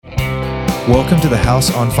Welcome to the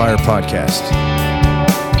House on Fire podcast.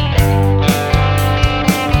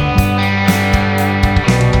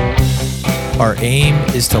 Our aim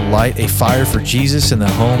is to light a fire for Jesus in the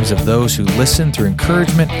homes of those who listen through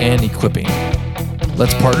encouragement and equipping.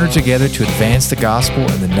 Let's partner together to advance the gospel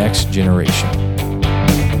in the next generation.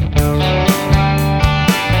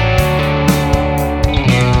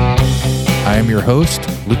 I am your host,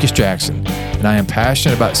 Lucas Jaxon, and I am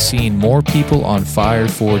passionate about seeing more people on fire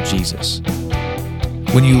for Jesus.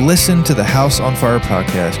 When you listen to the House on Fire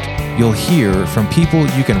podcast, you'll hear from people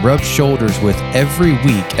you can rub shoulders with every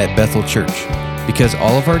week at Bethel Church, because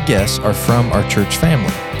all of our guests are from our church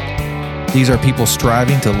family. These are people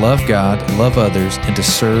striving to love God, love others, and to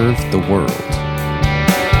serve the world.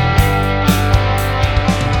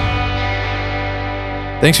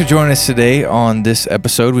 Thanks for joining us today on this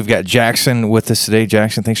episode. We've got Jaxon with us today.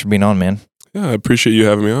 Jaxon, thanks for being on, man. Yeah, I appreciate you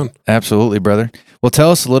having me on. Absolutely, brother. Well,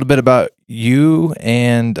 tell us a little bit about you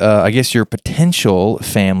and I guess your potential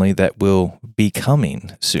family that will be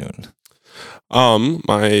coming soon.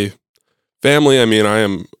 My family, I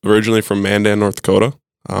am originally from Mandan, North Dakota.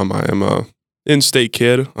 I am a in-state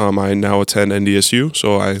kid. I now attend NDSU,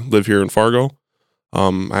 so I live here in Fargo.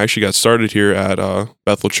 I actually got started here at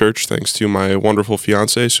Bethel Church thanks to my wonderful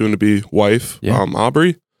fiance, soon-to-be wife,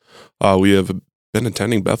 Aubrey. We have been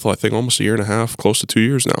attending Bethel, I think, almost a year and a half, close to 2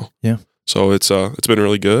 years now. Yeah. So it's been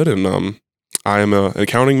really good, and I am an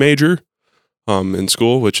accounting major in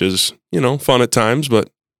school, which is, fun at times, but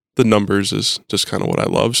the numbers is just kind of what I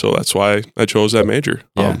love, so that's why I chose that major.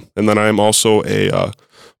 Yeah. And then I am also a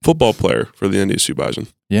football player for the NDSU Bison.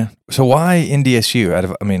 Yeah. So why NDSU? Out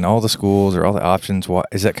of, all the schools or all the options, why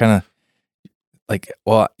is that kind of like,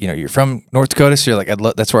 you're from North Dakota, so you're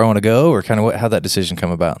like, that's where I want to go, or kind of how'd that decision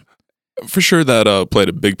come about? For sure, that played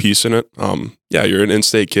a big piece in it. You're an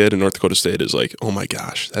in-state kid, and North Dakota State is like, oh my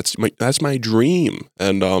gosh, that's my dream.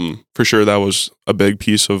 And for sure, that was a big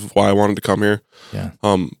piece of why I wanted to come here. Yeah.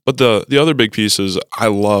 But the other big piece is I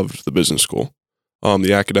loved the business school.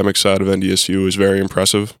 The academic side of NDSU is very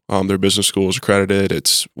impressive. Their business school is accredited.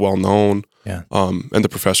 It's well known. Yeah. And the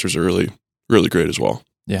professors are really, really great as well.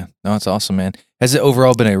 Yeah. No, it's awesome, man. Has it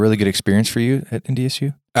overall been a really good experience for you at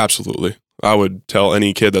NDSU? Absolutely. I would tell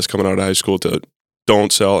any kid that's coming out of high school to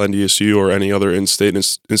don't sell NDSU or any other in-state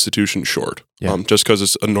institution short. Yeah. Just because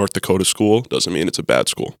it's a North Dakota school doesn't mean it's a bad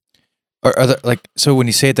school. Are there, so when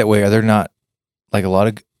you say it that way, are there not like a lot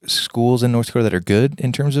of schools in North Dakota that are good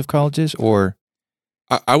in terms of colleges, or?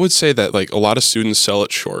 I would say that like a lot of students sell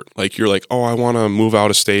it short. Like you're like, oh, I want to move out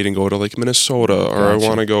of state and go to like Minnesota, or Gotcha. I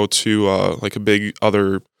want to go to like a big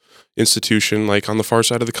other institution like on the far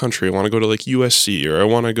side of the country. I want to go to like USC, or I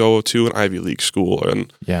want to go to an Ivy League school.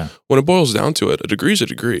 And when it boils down to it, a degree is a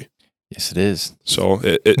degree. Yes, it is. So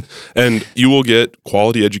it and you will get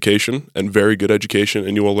quality education and very good education,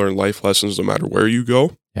 and you will learn life lessons no matter where you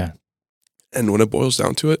go. Yeah. And when it boils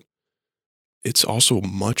down to it, it's also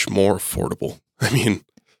much more affordable.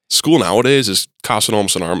 School nowadays is costing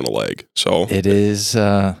almost an arm and a leg. So it is.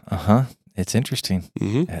 It's interesting,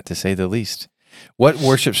 to say the least. What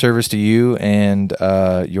worship service do you and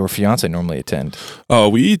your fiance normally attend?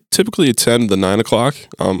 We typically attend the 9 o'clock.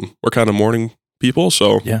 We're kind of morning people,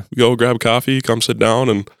 so we go grab coffee, come sit down,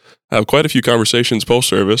 and have quite a few conversations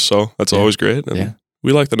post-service, so that's always great. And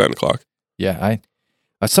we like the 9 o'clock. Yeah, I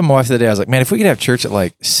was telling my wife the other day, I was like, man, if we could have church at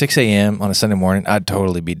like 6 a.m. on a Sunday morning, I'd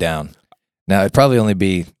totally be down. Now, it'd probably only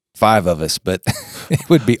be 5 of us, but it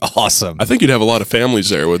would be awesome. I think you'd have a lot of families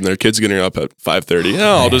there with their kids getting up at 5:30.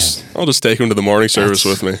 Yeah, I'll just take them to the morning service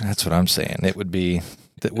with me. That's what I'm saying. It would be.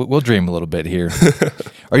 We'll dream a little bit here.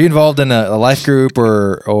 Are you involved in a life group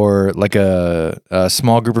or like a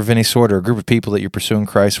small group of any sort, or a group of people that you're pursuing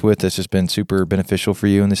Christ with that's just been super beneficial for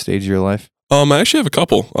you in this stage of your life? I actually have a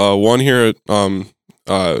couple. One here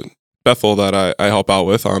at Bethel that I help out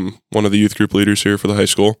with. I'm one of the youth group leaders here for the high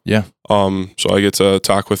school. Yeah. So I get to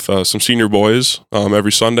talk with some senior boys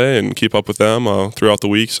every Sunday and keep up with them throughout the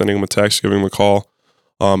week, sending them a text, giving them a call.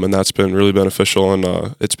 And that's been really beneficial,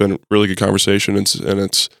 and it's been really good conversation, and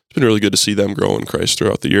it's been really good to see them grow in Christ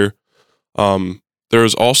throughout the year.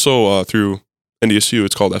 There's also through NDSU,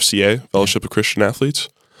 it's called FCA, Fellowship of Christian Athletes.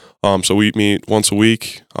 So we meet once a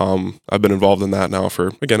week. I've been involved in that now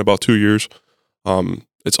for, again, about 2 years.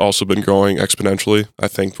 It's also been growing exponentially. I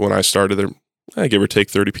think when I started there, I give or take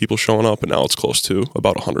 30 people showing up, and now it's close to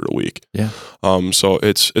about 100 a week. Yeah. So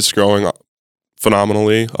it's growing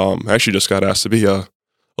phenomenally. I actually just got asked to be a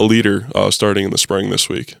leader starting in the spring this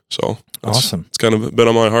week. So awesome. It's kind of been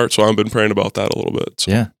on my heart, so I've been praying about that a little bit.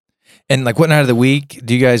 So. Yeah. And like, what night of the week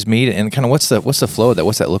do you guys meet? And kind of what's the flow of that?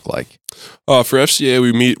 What's that look like? For FCA,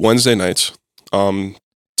 we meet Wednesday nights.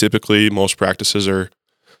 typically most practices are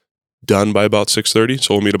done by about 6:30.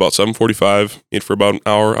 So we'll meet about 7:45, meet for about an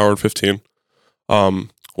hour and 15.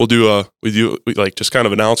 We do like just kind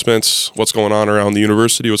of announcements, what's going on around the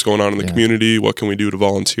university, what's going on in the community, what can we do to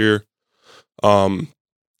volunteer.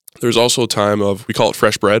 There's also a time of, we call it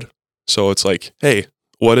fresh bread. So it's like, hey,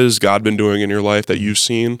 what has God been doing in your life that you've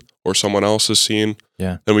seen or someone else has seen?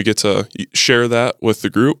 Yeah. And we get to share that with the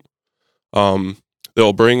group.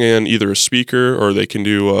 They'll bring in either a speaker, or they can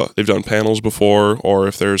do, they've done panels before, or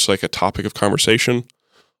if there's like a topic of conversation,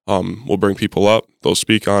 we'll bring people up, they'll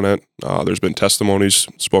speak on it. There's been testimonies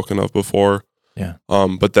spoken of before. Yeah.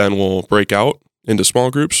 But then we'll break out into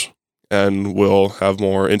small groups, and we'll have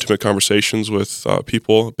more intimate conversations with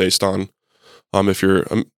people based on if you're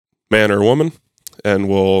a man or a woman. And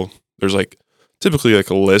there's like typically like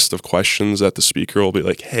a list of questions that the speaker will be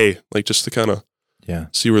like, hey, like just to kind of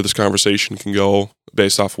see where this conversation can go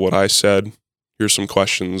based off of what I said. Here's some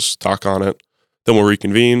questions, talk on it. Then we'll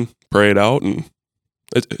reconvene, pray it out, and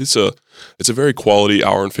it's a very quality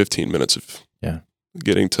hour and 15 minutes of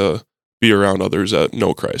getting to be around others that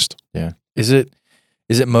know Christ. Yeah. Is it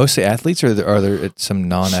mostly athletes, or are there some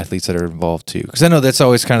non-athletes that are involved too? Because I know that's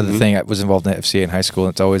always kind of the thing. I was involved in the FCA in high school,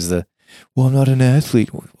 and it's always well, I'm not an athlete.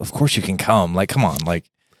 Of course you can come. Like, come on. Like,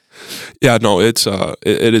 yeah, no, it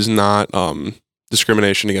is not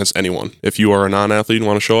discrimination against anyone. If you are a non-athlete and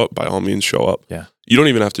want to show up, by all means show up. Yeah. You don't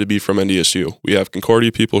even have to be from NDSU. We have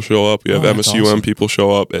Concordia people show up. We have MSUM awesome. People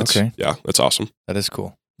show up. Yeah, that's awesome. That is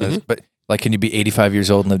cool. But like, can you be 85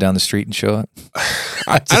 years old and live down the street and show up?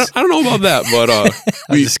 I don't know about that, but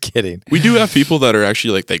I'm just kidding. We do have people that are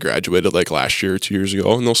actually like, they graduated like last year or 2 years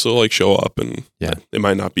ago, and they'll still like show up, and it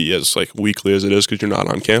might not be as like weekly as it is because you're not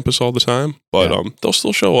on campus all the time, but they'll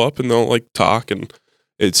still show up and they'll like talk, and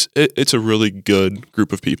it's a really good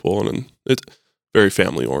group of people, and it's very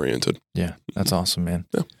family oriented. Yeah, that's awesome, man.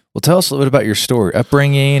 Yeah. Well, tell us a little bit about your story,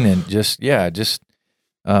 upbringing, and just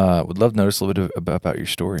would love to notice a little bit about your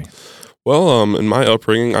story. Well, in my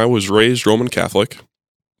upbringing, I was raised Roman Catholic.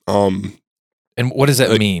 And what does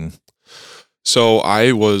that mean? So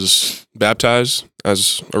I was baptized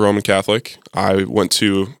as a Roman Catholic. I went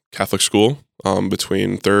to Catholic school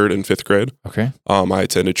between 3rd and 5th grade. Okay. I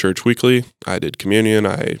attended church weekly. I did communion.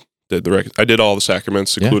 I did all the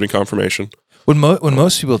sacraments, including confirmation. When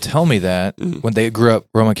most people tell me that, when they grew up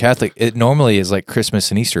Roman Catholic, it normally is like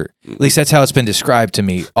Christmas and Easter. At least that's how it's been described to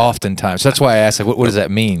me oftentimes. So that's why I asked, like, what does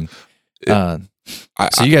that mean? So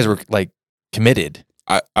you guys were like committed.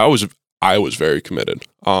 I was very committed.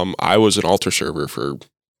 I was an altar server for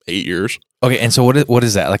 8 years. Okay, and so what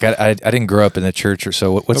is that? Like, I didn't grow up in the church, or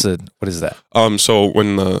so. What is that? So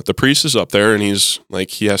when the priest is up there and he's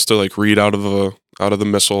like, he has to like read out of the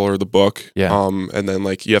missal or the book. Yeah. And then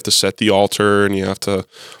like you have to set the altar and you have to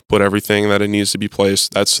put everything that it needs to be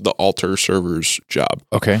placed. That's the altar server's job.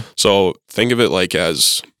 Okay. So think of it like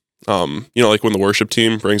as like when the worship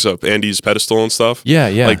team brings up Andy's pedestal and stuff. Yeah.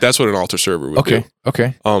 Like that's what an altar server would do.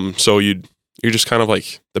 Okay. So you're just kind of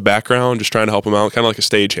like the background, just trying to help them out, kind of like a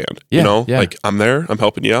stagehand. Yeah, you know, yeah. like I'm there, I'm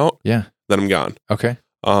helping you out. Yeah. Then I'm gone. Okay.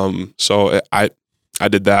 So I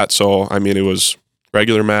did that. So I mean, it was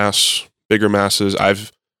regular mass, bigger masses.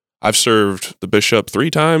 I've served the bishop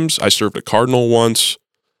 3 times. I served a cardinal once.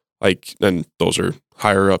 Like, and those are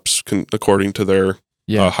higher ups according to their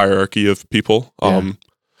hierarchy of people.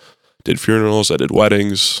 Did funerals. I did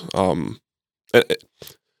weddings.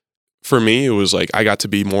 For me, it was like I got to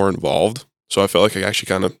be more involved. So I felt like I actually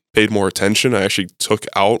kind of paid more attention. I actually took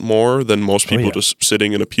out more than most people just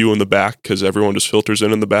sitting in a pew in the back, because everyone just filters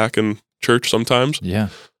in the back in church sometimes. Yeah.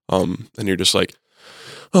 And you're just like,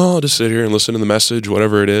 oh, I'll just sit here and listen to the message,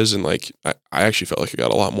 whatever it is. And like, I actually felt like I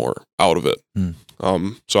got a lot more out of it.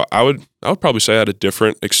 So I would probably say I had a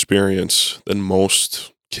different experience than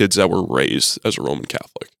most kids that were raised as a Roman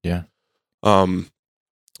Catholic. Yeah.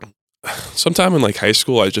 Sometime in like high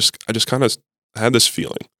school, I just kind of had this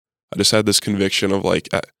feeling. I just had this conviction of like,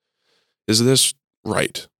 is this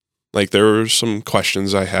right? Like there were some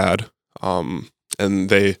questions I had, and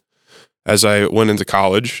as I went into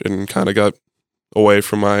college and kind of got away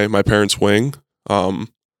from my parents' wing, I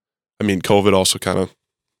mean, COVID also kind of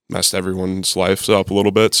messed everyone's lives up a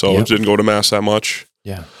little bit, so I didn't go to mass that much.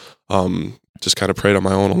 Yeah. Just kind of prayed on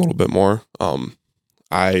my own a little bit more.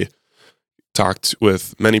 I talked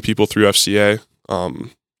with many people through FCA, a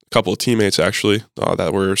couple of teammates actually,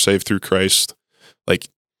 that were saved through Christ. Like,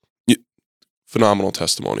 phenomenal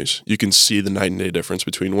testimonies. You can see the night and day difference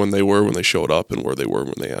between when they showed up and where they were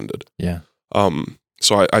when they ended. Yeah.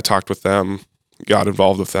 So I talked with them, got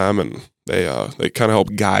involved with them, and they kind of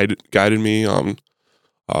helped guided me on,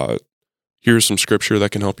 here's some scripture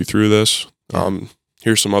that can help you through this.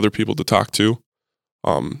 here's some other people to talk to.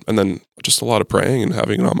 And then just a lot of praying and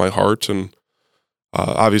having it on my heart. And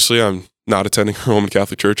obviously I'm not attending a Roman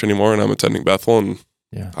Catholic Church anymore, and I'm attending Bethel, and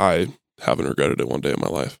I haven't regretted it one day in my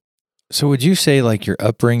life. So would you say like your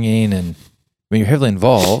upbringing, and I mean, you're heavily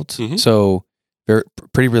involved, so very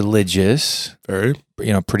pretty religious, very,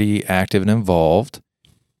 pretty active and involved.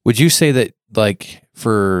 Would you say that like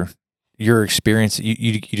for your experience,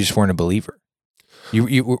 you just weren't a believer?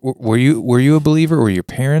 Were you a believer? Were your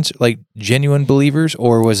parents like genuine believers,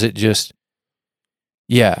 or was it just,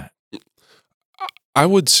 yeah? I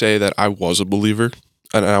would say that I was a believer,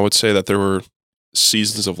 and I would say that there were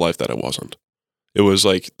seasons of life that I wasn't. It was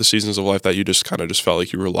like the seasons of life that you just kind of just felt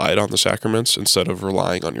like you relied on the sacraments instead of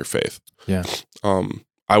relying on your faith. Yeah.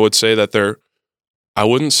 I would say that I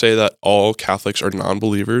wouldn't say that all Catholics are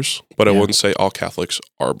non-believers, but I wouldn't say all Catholics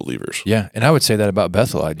are believers. Yeah, and I would say that about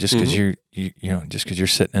Bethel. Just because just because you're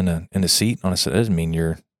sitting in a seat on a set doesn't mean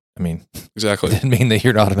you're. I mean, exactly. It doesn't mean that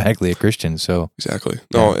you're automatically a Christian. So exactly.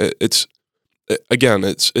 No,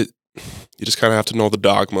 you just kind of have to know the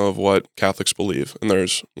dogma of what Catholics believe, and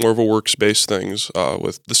there's more of a works-based things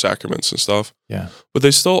with the sacraments and stuff. Yeah, but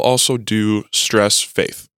they still also do stress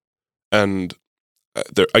faith, and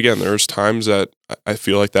there's times that I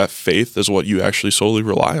feel like that faith is what you actually solely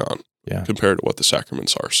rely on, compared to what the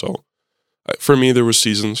sacraments are. So, for me, there was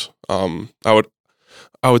seasons. I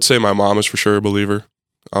would say my mom is for sure a believer.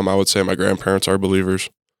 I would say my grandparents are believers,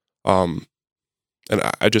 and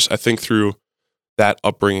I think through that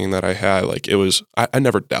upbringing that I had, like it was, I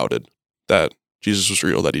never doubted that Jesus was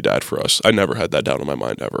real, that he died for us. I never had that doubt in my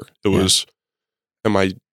mind ever. It was, am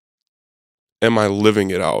I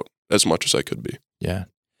living it out as much as I could be? Yeah.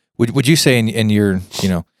 Would you say in your,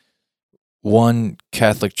 one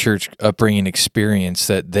Catholic Church upbringing experience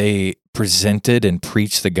that they presented and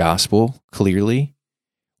preached the gospel clearly,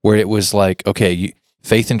 where it was like, okay,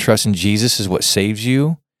 faith and trust in Jesus is what saves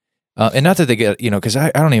you? And not that they get, because I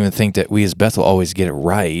don't even think that we as Bethel always get it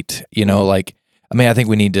right. I think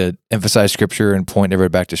we need to emphasize Scripture and point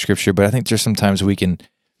everybody back to Scripture, but I think there's sometimes we can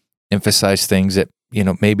emphasize things that,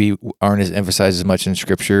 maybe aren't as emphasized as much in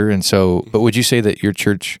Scripture. And so, but would you say that your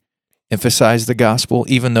church emphasized the gospel,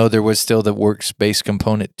 even though there was still the works-based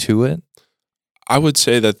component to it? I would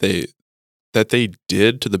say that they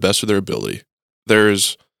did to the best of their ability. There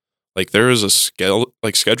is a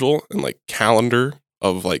schedule and calendar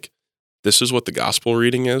of this is what the gospel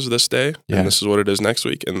reading is this day, and this is what it is next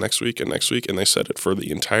week, and next week, and next week, and they said it for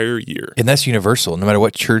the entire year. And that's universal. No matter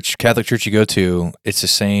what Catholic church you go to, it's the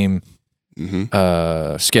same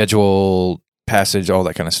schedule, passage, all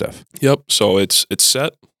that kind of stuff. Yep. So it's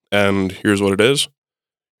set, and here's what it is.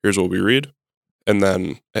 Here's what we read. And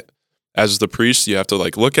then as the priest, you have to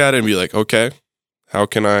look at it and be like, okay, how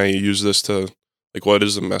can I use this to, what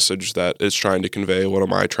is the message that it's trying to convey? What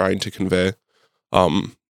am I trying to convey?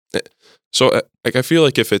 So I feel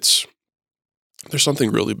like if there's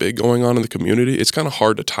something really big going on in the community, it's kind of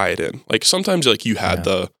hard to tie it in. Sometimes you had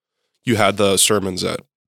the sermons that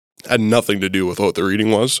had nothing to do with what the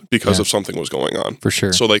reading was because of something was going on. For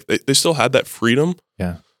sure. So they still had that freedom.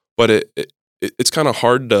 Yeah. But it's kind of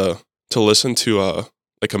hard to listen to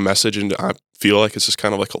a message, and I feel like it's just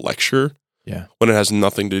kind of like a lecture. Yeah. When it has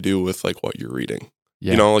nothing to do with what you're reading.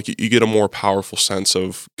 Yeah. You get a more powerful sense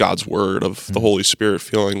of God's word, of the Holy Spirit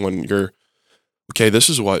feeling when you're, okay, this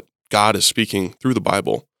is what God is speaking through the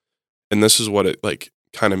Bible, and this is what it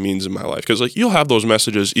kind of means in my life. Because you'll have those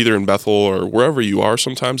messages either in Bethel or wherever you are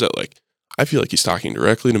sometimes that I feel like he's talking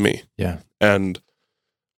directly to me. Yeah. And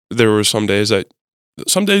there were some days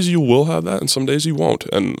you will have that, and some days you won't.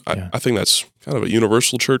 And I think that's kind of a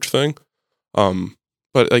universal church thing.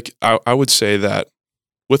 But I would say that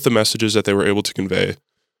with the messages that they were able to convey,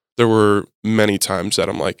 there were many times that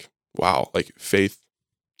I'm like, wow, faith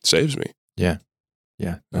saves me. Yeah.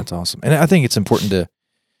 Yeah. That's awesome. And I think it's important to,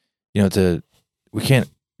 we can't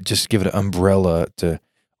just give it an umbrella to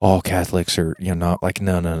all Catholics or, not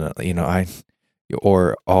no,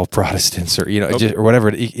 or all Protestants or, or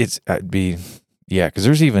whatever. Because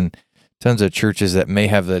there's even tons of churches that may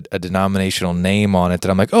have a denominational name on it that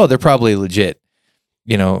I'm like, oh, they're probably legit,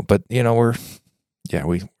 but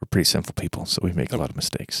we're pretty sinful people, so we make a lot of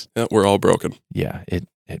mistakes. Yeah, we're all broken. Yeah, it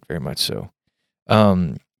very much so.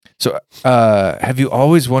 Have you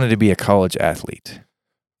always wanted to be a college athlete?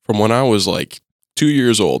 From when I was 2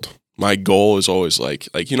 years old, my goal is always how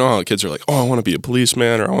kids are oh, I want to be a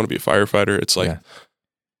policeman or I want to be a firefighter. It's I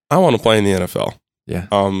want to play in the NFL. Yeah.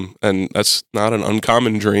 And that's not an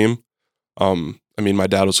uncommon dream. My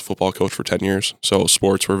dad was a football coach for 10 years, so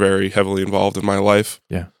sports were very heavily involved in my life.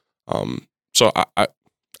 Yeah. So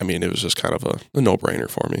I mean, it was just kind of a no-brainer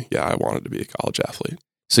for me. Yeah, I wanted to be a college athlete.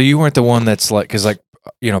 So you weren't the one that's like, because like,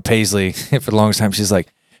 Paisley, for the longest time, she's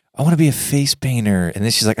like, I want to be a face painter. And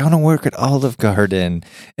then she's like, I want to work at Olive Garden.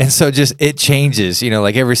 And so just, it changes,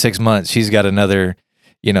 like every 6 months, she's got another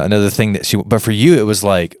thing that but for you, it was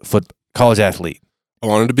like college athlete. I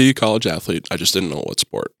wanted to be a college athlete. I just didn't know what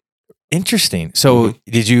sport. Interesting. So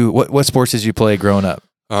did you, what sports did you play growing up?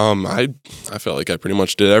 I felt like I pretty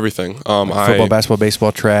much did everything. Like football, basketball,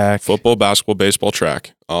 baseball, track. Football, basketball, baseball,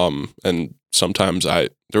 track. And sometimes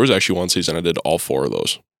there was actually one season I did all 4 of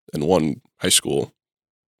those in one high school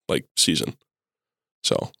season.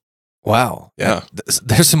 So, wow. Yeah.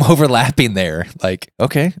 There's some overlapping there. Like,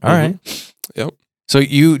 okay, all right. Yep. So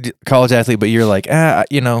you college athlete, but you're like,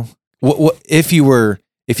 what if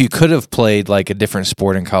you could have played like a different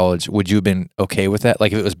sport in college, would you have been okay with that?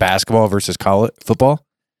 Like if it was basketball versus college football?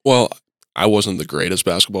 Well, I wasn't the greatest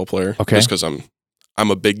basketball player. Okay. Just because I'm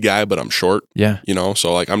a big guy, but I'm short. Yeah.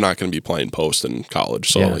 So like I'm not going to be playing post in college.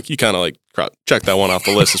 So like you kind of like check that one off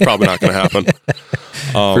the list. It's probably not going to happen.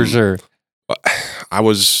 For sure. I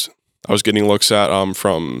was getting looks at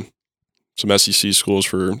from some SEC schools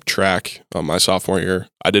for track my sophomore year.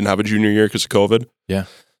 I didn't have a junior year because of COVID. Yeah.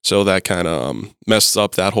 So that kind of messed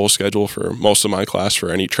up that whole schedule for most of my class for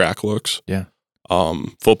any track looks. Yeah.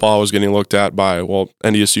 Football was getting looked at by,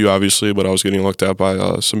 NDSU obviously, but I was getting looked at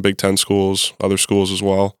by some Big Ten schools, other schools as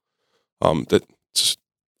well. It's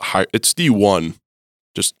D1,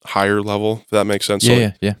 just higher level, if that makes sense.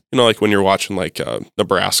 Yeah, so, like when you're watching like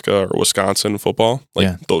Nebraska or Wisconsin football,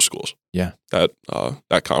 those schools. Yeah.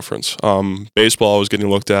 That conference. Baseball was getting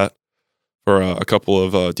looked at for a couple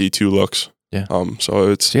of D2 looks. Yeah. So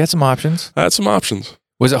you had some options? I had some options.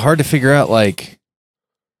 Was it hard to figure out like,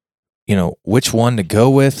 which one to go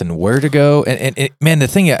with and where to go? And man, the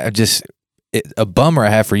thing a bummer I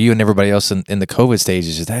have for you and everybody else in the COVID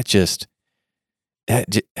stages is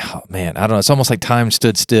oh man, I don't know. It's almost like time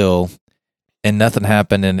stood still and nothing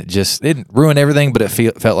happened, and it didn't ruin everything, but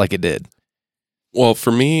it felt like it did. Well,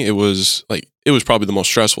 for me, it was probably the most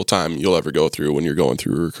stressful time you'll ever go through when you're going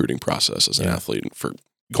through a recruiting process as an athlete for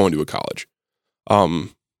going to a college. And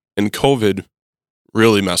COVID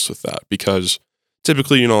really messed with that because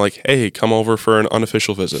typically, hey, come over for an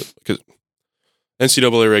unofficial visit. Because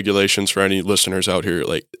NCAA regulations, for any listeners out here,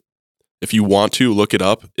 if you want to look it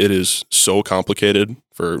up, it is so complicated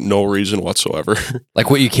for no reason whatsoever.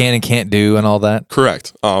 Like what you can and can't do and all that?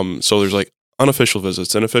 Correct. So there's unofficial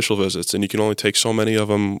visits and official visits, and you can only take so many of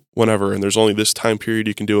them whenever, and there's only this time period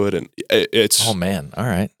you can do it, and it's... Oh, man. All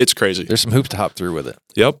right. It's crazy. There's some hoops to hop through with it.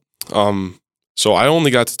 Yep. So I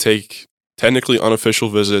only got to take technically unofficial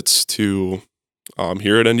visits to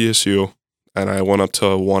here at NDSU, and I went up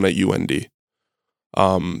to one at UND.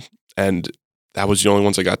 And that was the only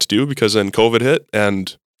ones I got to do because then COVID hit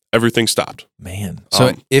and everything stopped. Man.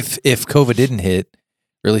 So if COVID didn't hit,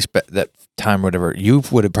 really that time or whatever, you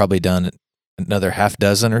would have probably done another half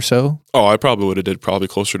dozen or so? Oh, I probably would have did probably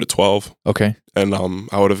closer to 12. Okay. And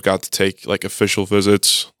I would have got to take official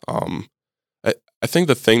visits. I think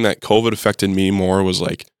the thing that COVID affected me more was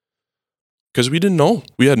because we didn't know.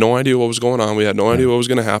 We had no idea what was going on. We had no idea what was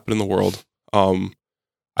going to happen in the world.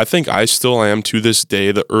 I think I still am to this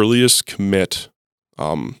day the earliest commit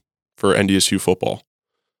for NDSU football.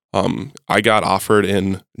 I got offered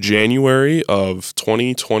in January of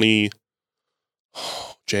 2020.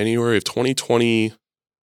 January of 2020.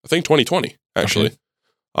 I think 2020 actually.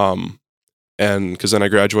 Okay. And because then I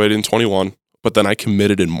graduated in 21, but then I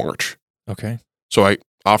committed in March. Okay. So I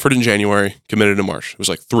offered in January, committed in March. It was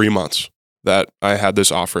 3 months that I had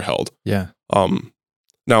this offer held. Yeah.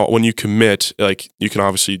 Now, when you commit, you can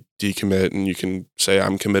obviously decommit and you can say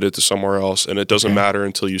I'm committed to somewhere else, and it doesn't matter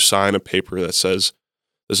until you sign a paper that says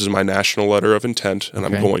this is my national letter of intent, and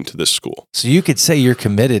I'm going to this school. So you could say you're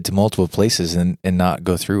committed to multiple places and not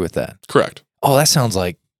go through with that. Correct. Oh, that sounds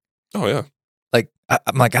like. Oh yeah.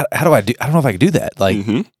 I'm like, how do I do? I don't know if I could do that.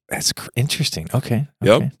 That's interesting. Okay.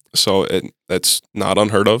 Yep. So that's not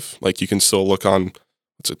unheard of. You can still look on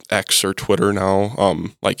X or Twitter now.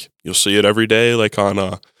 You'll see it every day,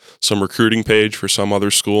 on some recruiting page for some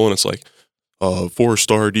other school, and it's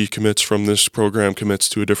 4-star decommits from this program commits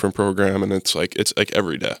to a different program, and it's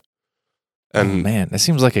every day. And oh, man, that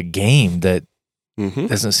seems like a game that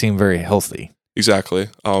doesn't seem very healthy. Exactly.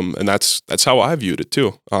 And that's how I viewed it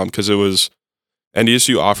too. Because it was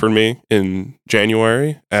NDSU offered me in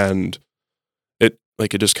January, and it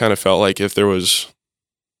just kind of felt like if there was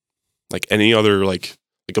any other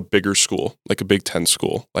a bigger school, a Big Ten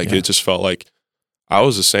school, it just felt like I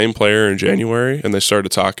was the same player in January, and they started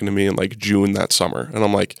talking to me in June that summer, and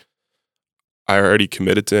I'm I already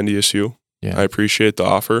committed to NDSU. Yeah. I appreciate the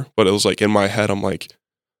offer, but it was like in my head, I'm like,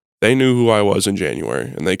 they knew who I was in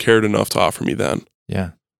January and they cared enough to offer me then.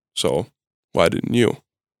 Yeah. So why didn't you?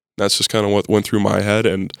 That's just kind of what went through my head.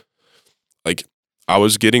 And like, I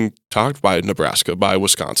was getting talked by Nebraska, by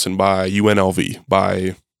Wisconsin, by UNLV,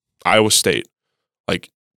 by Iowa State, like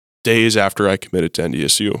days after I committed to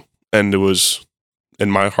NDSU. And it was in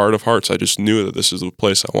my heart of hearts, I just knew that this is the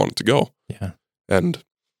place I wanted to go. Yeah. And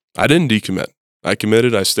I didn't decommit. I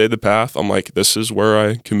committed. I stayed the path. I'm like, this is where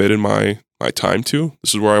I committed my time to.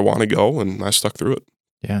 This is where I want to go. And I stuck through it.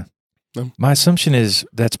 Yeah. Yeah. My assumption is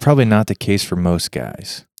that's probably not the case for most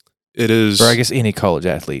guys. It is. Or I guess any college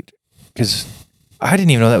athlete. Because I didn't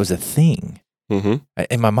even know that was a thing. Mm-hmm.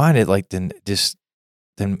 In my mind, it like, then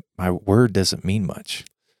my word doesn't mean much.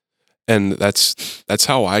 And that's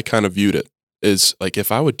how I kind of viewed it. Is like,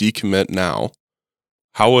 if I would decommit now,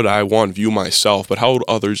 how would I, one, view myself, but how would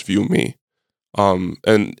others view me?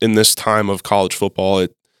 And in this time of college football,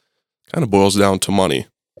 it kind of boils down to money.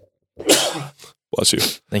 Bless you.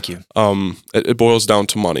 Thank you. It boils down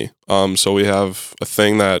to money. So we have a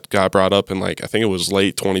thing that got brought up in like, I think it was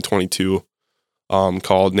late 2022,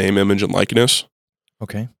 called name, image, and likeness.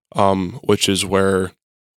 Okay. Which is where,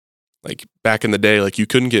 like, back in the day, like, you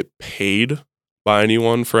couldn't get paid by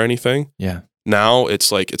anyone for anything. Yeah. Now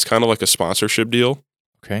it's like, it's kind of like a sponsorship deal.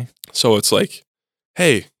 Okay. So it's like,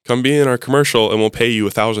 hey, come be in our commercial and we'll pay you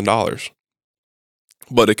 $1,000.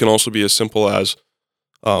 But it can also be as simple as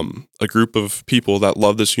a group of people that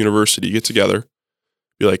love this university get together,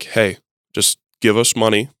 be like, hey, just give us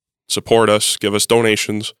money, support us, give us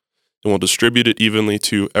donations, and we'll distribute it evenly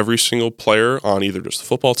to every single player on either just the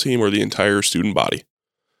football team or the entire student body.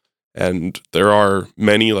 And there are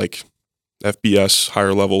many like FBS,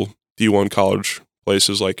 higher level D1 college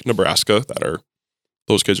places like Nebraska that are,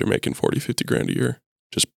 those kids are making 40, 50 grand a year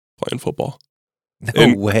just playing football.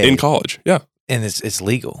 No way. In college, yeah. And it's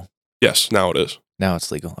legal. Yes, now it is. Now it's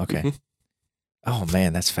legal. Okay. Mm-hmm. Oh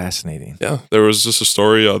man, that's fascinating. Yeah, there was just a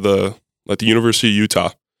story of the University of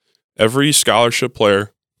Utah. Every scholarship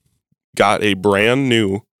player got a brand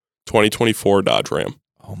new 2024 Dodge Ram.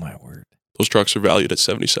 Oh my word. Those trucks are valued at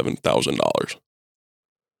 $77,000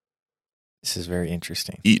 This is very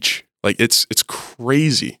interesting. each. Like it's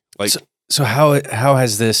crazy. Like so how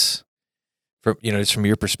has this, from just from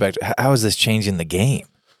your perspective, how is this changing the game?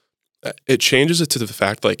 it changes it to the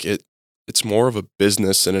fact like it's more of a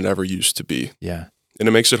business than it ever used to be. Yeah. And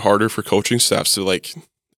it makes it harder for coaching staffs to like,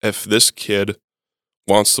 if this kid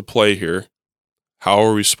wants to play here, how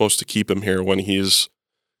are we supposed to keep him here when he has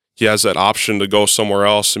that option to go somewhere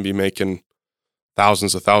else and be making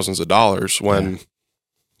thousands of dollars when,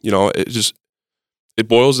 it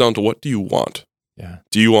boils down to, what do you want? Yeah.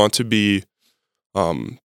 Do you want to be,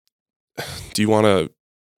 do you want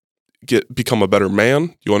to become a better man?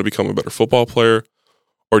 Do you want to become a better football player?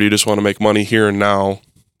 Or do you just want to make money here and now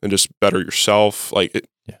and just better yourself? Like it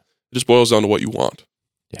just boils down to what you want.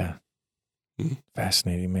 Yeah. Mm-hmm.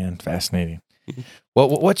 Fascinating, man. Fascinating. Mm-hmm.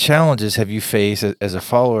 What challenges have you faced as a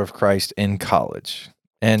follower of Christ in college?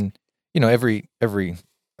 And every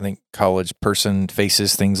I think college person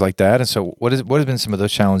faces things like that. And so what has been some of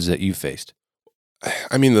those challenges that you've faced?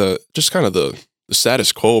 I mean, the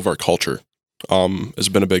status quo of our culture has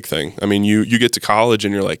been a big thing. I mean, you get to college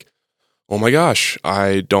and you're like, oh my gosh,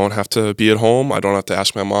 I don't have to be at home. I don't have to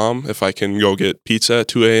ask my mom if I can go get pizza at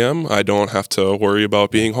 2 a.m. I don't have to worry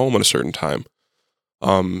about being home at a certain time.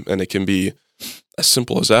 And it can be as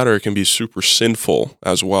simple as that, or it can be super sinful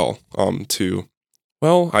as well.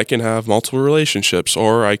 I can have multiple relationships,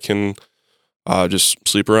 or I can just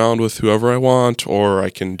sleep around with whoever I want, or I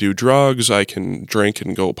can do drugs, I can drink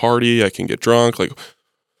and go party, I can get drunk. Like,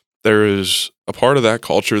 there is a part of that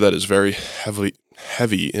culture that is very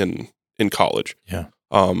heavy in college. Yeah.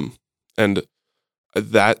 And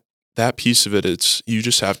that piece of it, you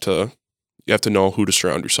have to know who to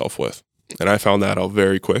surround yourself with. And I found that out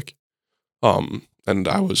very quick. And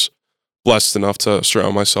I was blessed enough to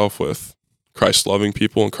surround myself with Christ-loving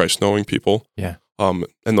people and Christ-knowing people. Yeah.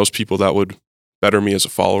 And those people that would better me as a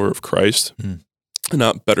follower of Christ and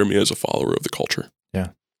not better me as a follower of the culture. Yeah.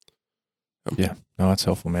 Yeah. No, that's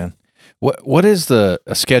helpful, man. What is a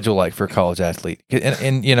schedule like for a college athlete?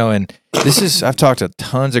 And this is, I've talked to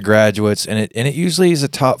tons of graduates, and it usually is a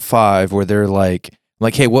top 5 where they're like,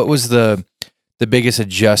 hey, what was the biggest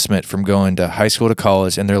adjustment from going to high school to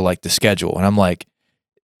college? And they're like, the schedule. And I'm like,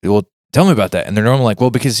 well, tell me about that. And they're normally like, well,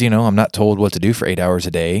 because I'm not told what to do for 8 hours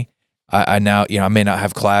a day. I now, I may not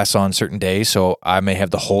have class on certain days, so I may have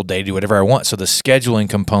the whole day to do whatever I want. So the scheduling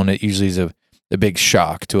component usually is a big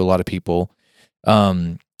shock to a lot of people.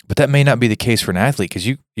 But that may not be the case for an athlete,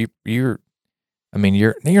 because you're I mean,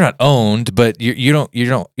 you're not owned, but you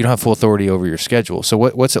don't have full authority over your schedule. So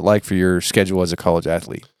what's it like for your schedule as a college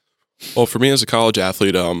athlete? Well, for me as a college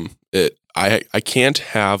athlete, I can't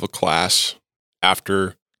have a class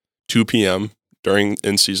after 2 p.m. during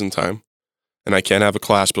in-season time, and I can't have a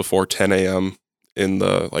class before 10 a.m. in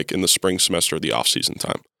the spring semester or the off-season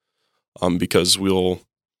time, because we'll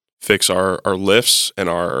fix our lifts and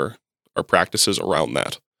our practices around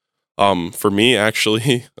that. For me,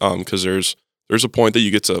 actually, because there's a point that you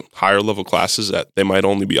get to higher level classes that they might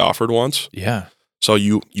only be offered once. Yeah. So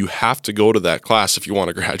you have to go to that class if you want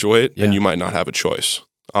to graduate, and you might not have a choice.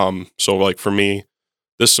 So like for me,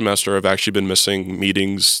 this semester I've actually been missing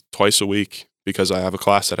meetings twice a week because I have a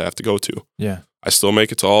class that I have to go to. Yeah. I still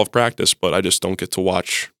make it to all of practice, but I just don't get to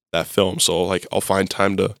watch that film. So like I'll find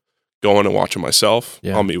time to go in and watch it myself.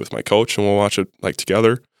 Yeah. I'll meet with my coach and we'll watch it like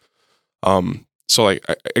together. So like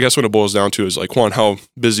I guess what it boils down to is like, one, how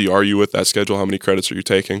busy are you with that schedule? How many credits are you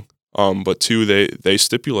taking? But two, they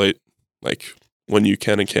stipulate like when you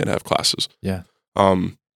can and can't have classes. Yeah.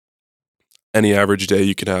 Any average day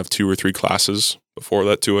you can have 2 or 3 classes before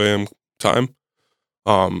that 2 a.m. time.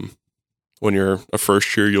 When you're a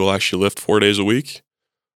first year, you'll actually lift 4 days a week.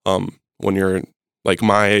 When you're like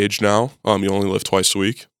my age now, you only lift twice a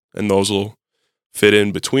week, and those will fit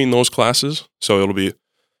in between those classes. So it'll be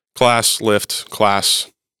class, lift,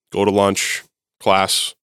 class, go to lunch,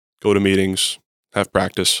 class, go to meetings, have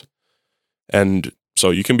practice. And so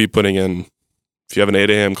you can be putting in, if you have an 8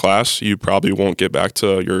 a.m. class, you probably won't get back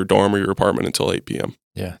to your dorm or your apartment until 8 p.m.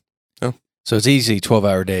 Yeah. Yeah. So it's easy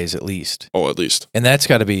 12-hour days at least. Oh, at least. And that's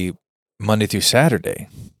got to be Monday through Saturday.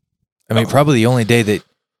 I mean, probably the only day that,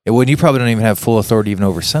 you probably don't even have full authority even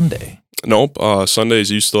over Sunday. Nope.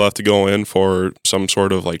 Sundays, you still have to go in for some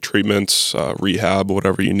sort of like treatments, rehab,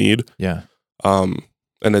 whatever you need. Yeah.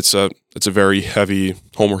 And it's a very heavy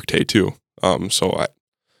homework day too. So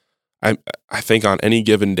I think on any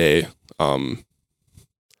given day,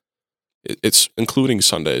 it's including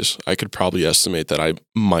Sundays, I could probably estimate that I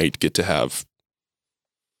might get to have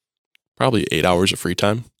probably 8 hours of free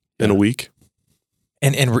time in a week.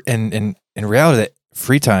 And in reality, that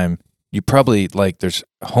free time, you probably like there's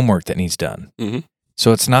homework that needs done. Mm-hmm.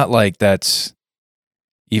 So it's not like that's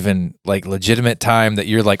even like legitimate time that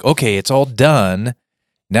you're like, okay, it's all done.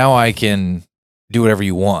 Now I can do whatever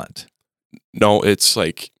you want. No, it's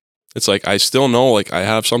like I still know like I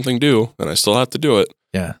have something due and I still have to do it.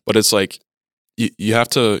 Yeah. But it's like you have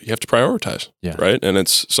to prioritize. Yeah. Right. And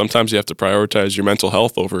it's sometimes you have to prioritize your mental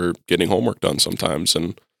health over getting homework done sometimes.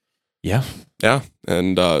 And yeah.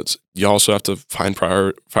 And you also have to find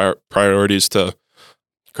priorities to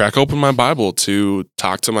crack open my Bible, to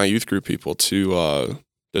talk to my youth group people, to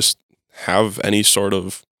just have any sort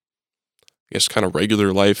of, I guess, kind of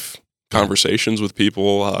regular life conversations with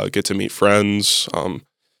people, get to meet friends,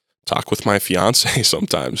 talk with my fiance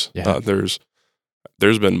sometimes. Yeah.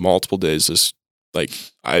 There's been multiple days this, like,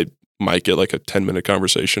 I might get like a 10-minute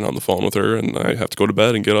conversation on the phone with her and I have to go to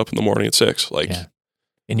bed and get up in the morning at 6. Like, yeah.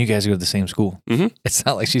 And you guys go to the same school. Mm-hmm. It's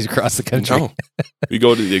not like she's across the country. No, we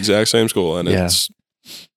go to the exact same school, and it's.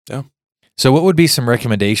 So what would be some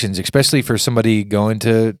recommendations, especially for somebody going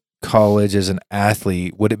to college as an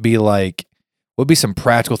athlete? Would it be like, what would be some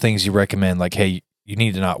practical things you recommend? Like, hey, you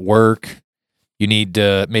need to not work. You need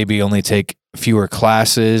to maybe only take fewer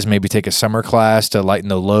classes, maybe take a summer class to lighten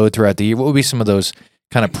the load throughout the year. What would be some of those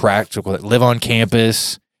kind of practical, live on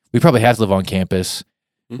campus? We probably have to live on campus.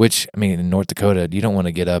 Which, I mean, in North Dakota, you don't want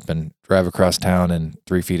to get up and drive across town in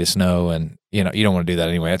 3 feet of snow, and you don't want to do that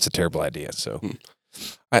anyway. That's a terrible idea. So,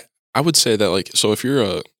 I would say that, like, so if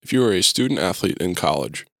you're a student athlete in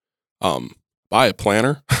college, buy a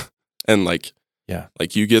planner, and like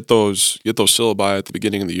you get those syllabi at the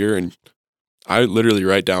beginning of the year, and I literally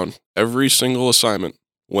write down every single assignment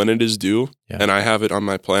when it is due, and I have it on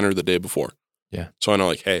my planner the day before. Yeah. So I know,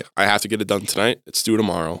 like, hey, I have to get it done tonight. It's due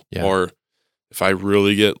tomorrow, or if I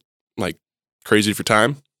really get like crazy for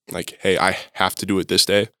time, like, hey, I have to do it this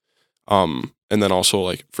day. And then also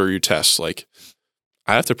like for your tests, like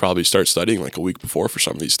I have to probably start studying like a week before for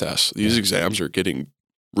some of these tests. These exams are getting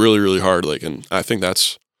really, really hard. Like, and I think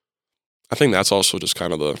that's also just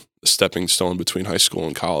kind of the stepping stone between high school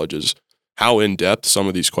and college is how in depth some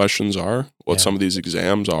of these questions are, what some of these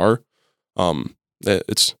exams are.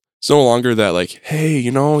 It's no longer that like, hey,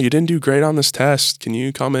 you didn't do great on this test. Can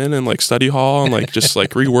you come in and like study hall and like just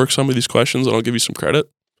like rework some of these questions and I'll give you some credit?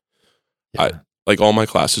 Yeah. Like all my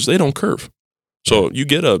classes, they don't curve. So you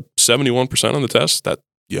get a 71% on the test, that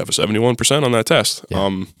you have a 71% on that test.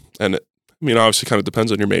 Yeah. And obviously kind of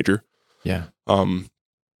depends on your major. Yeah.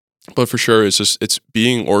 But for sure, it's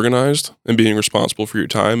being organized and being responsible for your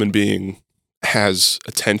time and being as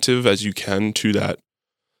attentive as you can to that.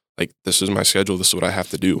 Like, this is my schedule. This is what I have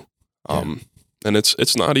to do. And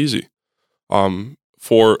it's not easy.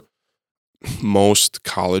 For most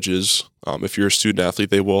colleges, if you're a student athlete,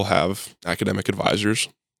 they will have academic advisors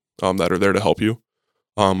that are there to help you.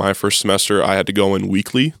 My first semester, I had to go in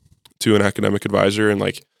weekly to an academic advisor and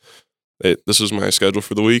like, hey, this is my schedule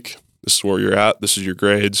for the week. This is where you're at. This is your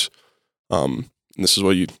grades. And this is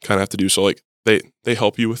what you kind of have to do. So like they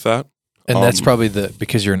help you with that. And that's probably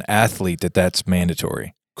because you're an athlete that's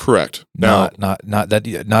mandatory. Correct. Not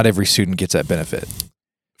every student gets that benefit.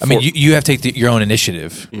 I mean, you have to take your own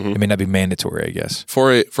initiative. It may not be mandatory, I guess.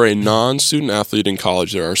 For a non-student athlete in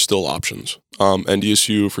college, there are still options.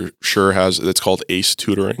 NDSU for sure it's called ACE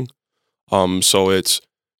tutoring. So it's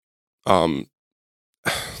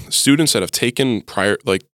students that have taken prior,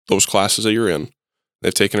 like those classes that you're in,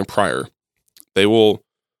 they've taken it prior. They will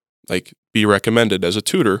like be recommended as a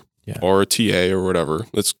tutor or a TA or whatever.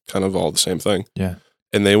 It's kind of all the same thing. Yeah.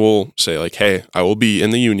 And they will say like, hey, I will be in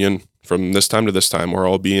the union from this time to this time, or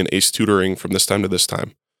I'll be in ACE tutoring from this time to this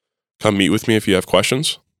time. Come meet with me if you have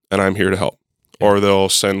questions, and I'm here to help. Or they'll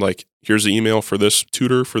send like, here's the email for this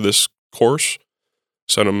tutor for this course.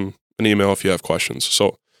 Send them an email if you have questions.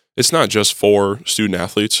 So it's not just for student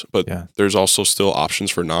athletes, but there's also still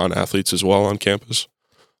options for non-athletes as well on campus.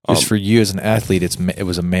 Just for you as an athlete, it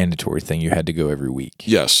was a mandatory thing. You had to go every week.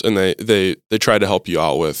 Yes, and they try to help you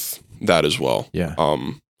out with that as well. Yeah.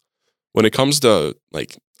 When it comes to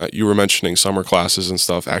like you were mentioning summer classes and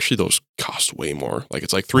stuff, actually those cost way more. Like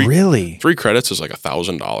it's like three credits is like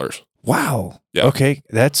 $1,000. Wow. Yeah. Okay,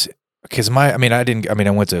 that's because I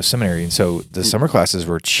went to seminary, and so the summer classes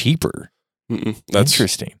were cheaper. That's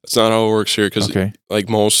interesting. That's not how it works here because like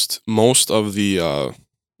most of the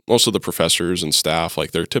professors and staff,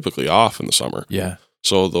 like they're typically off in the summer. Yeah.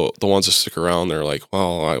 So the ones that stick around, they're like,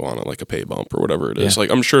 well, I want like a pay bump or whatever it is. Like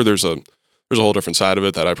I'm sure there's a whole different side of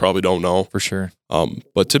it that I probably don't know for sure.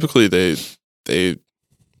 But typically they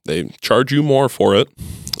charge you more for it.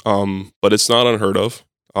 But it's not unheard of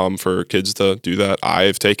for kids to do that.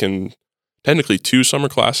 I've taken technically 2 summer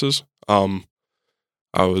classes. I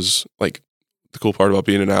was like, the cool part about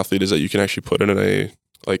being an athlete is that you can actually put in a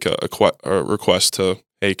request to,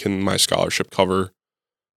 hey, can my scholarship cover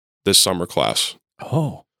this summer class?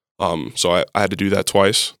 Oh. So I had to do that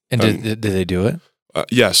twice. And did they do it?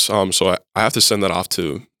 Yes. So I have to send that off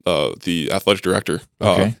to the athletic director,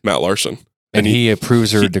 Matt Larson. And he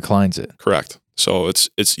approves or declines it. Correct. So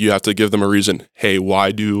it's you have to give them a reason. Hey,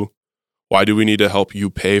 why do we need to help you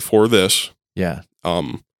pay for this? Yeah.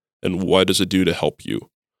 And what does it do to help you?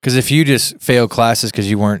 Because if you just fail classes because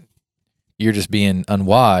you're just being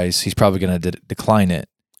unwise, he's probably going to decline it.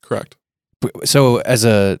 Correct. So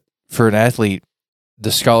for an athlete,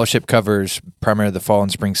 the scholarship covers primarily the fall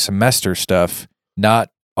and spring semester stuff, not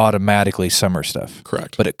automatically summer stuff.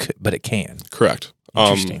 Correct. But it can. Correct.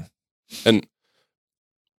 Interesting. And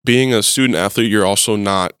being a student athlete, you're also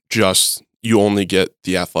not just, you only get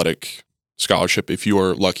the athletic scholarship if you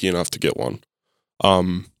are lucky enough to get one.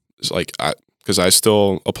 It's like, because I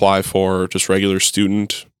still apply for just regular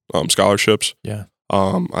student scholarships. Yeah.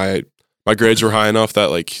 My grades were high enough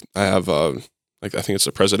that like I have I think it's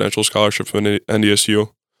a presidential scholarship from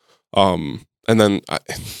NDSU. And then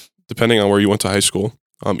depending on where you went to high school,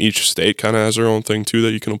 each state kind of has their own thing too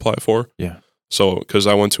that you can apply for. Yeah. So because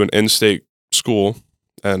I went to an in-state school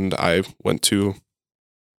and I went to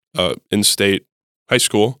in-state high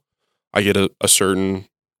school, I get a certain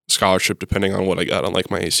scholarship depending on what I got on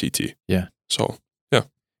like my ACT. Yeah. So yeah.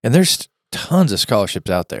 And there's tons of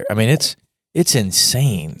scholarships out there. I mean, it's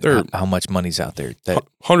insane how much money's out there.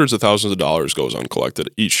 Hundreds of thousands of dollars goes uncollected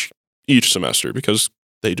each semester because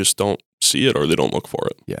they just don't see it or they don't look for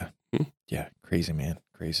it. Yeah. Yeah. Crazy, man.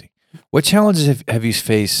 Crazy. What challenges have you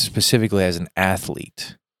faced specifically as an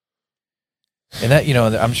athlete? And that,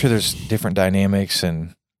 I'm sure there's different dynamics,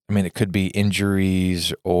 and I mean, it could be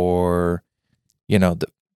injuries or, I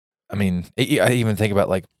even think about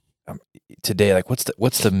like today, like what's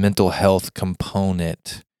the mental health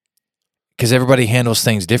component? Because everybody handles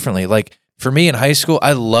things differently. Like for me in high school,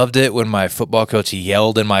 I loved it when my football coach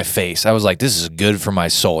yelled in my face. I was like, this is good for my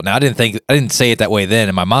soul. Now I didn't say it that way then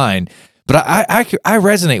in my mind, but I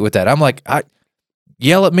resonate with that. I'm like,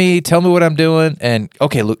 yell at me, tell me what I'm doing, and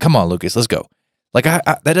okay, look, come on, Lucas, let's go. Like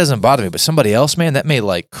that doesn't bother me, but somebody else, man, that may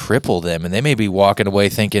like cripple them, and they may be walking away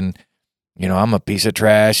thinking, I'm a piece of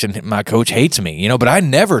trash and my coach hates me, but I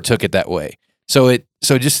never took it that way. So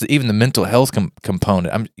just even the mental health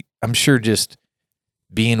component, I'm sure just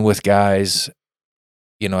being with guys,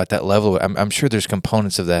 at that level, I'm sure there's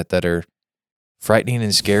components of that are frightening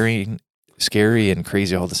and scary and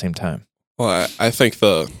crazy all at the same time. Well, I think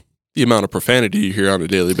the amount of profanity you hear on a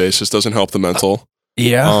daily basis doesn't help the mental.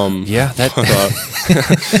 Yeah. And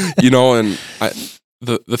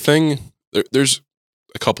the thing, there's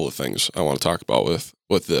a couple of things I want to talk about with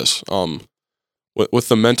this. With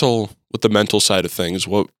the mental side of things,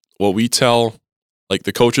 what we tell, like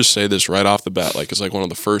the coaches say this right off the bat, like it's like one of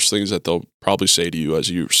the first things that they'll probably say to you as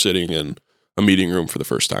you're sitting in a meeting room for the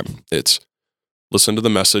first time. It's listen to the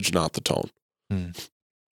message, not the tone.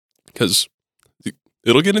 Because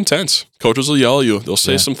it'll get intense. Coaches will yell at you. They'll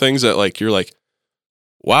say some things that like you're like,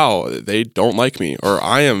 wow, they don't like me, or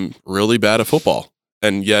I am really bad at football.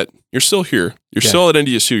 And yet you're still here. You're still at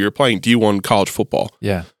NDSU. You're playing D1 college football.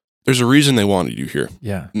 Yeah. There's a reason they wanted you here.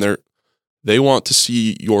 Yeah. And they want to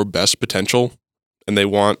see your best potential, and they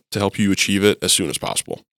want to help you achieve it as soon as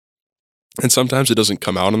possible. And sometimes it doesn't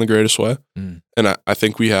come out in the greatest way. And I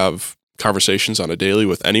think we have conversations on a daily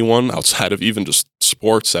with anyone outside of even just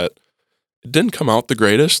sports that it didn't come out the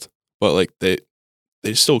greatest, but like they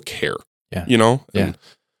still care. Yeah. You know? And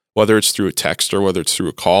whether it's through a text or whether it's through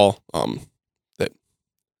a call,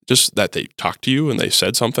 that they talked to you and they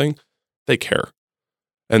said something, they care.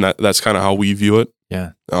 And that's kind of how we view it.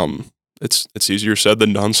 Yeah. It's easier said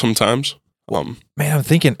than done sometimes. Man, I'm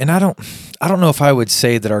thinking, and I don't know if I would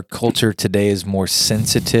say that our culture today is more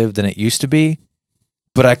sensitive than it used to be,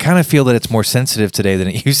 but I kind of feel that it's more sensitive today than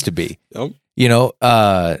it used to be. Yep. You know,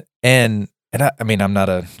 and I mean, I'm not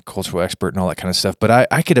a cultural expert and all that kind of stuff, but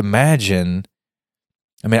I could imagine.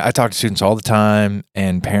 I mean, I talk to students all the time,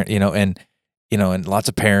 and and lots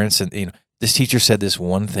of parents, and this teacher said this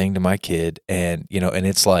one thing to my kid, and and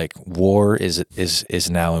it's like war is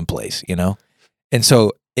now in place, and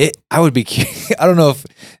so I would be, I don't know if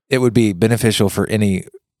it would be beneficial for any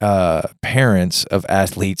parents of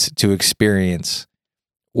athletes to experience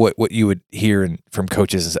what you would hear from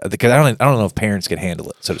coaches, because I don't know if parents could handle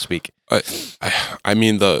it, so to speak. I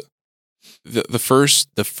mean the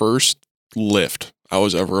first lift I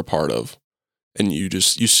was ever a part of, and you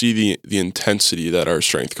see the intensity that our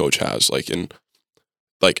strength coach has, like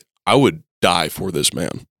I would die for this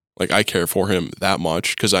man. Like I care for him that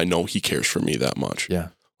much because I know he cares for me that much. Yeah.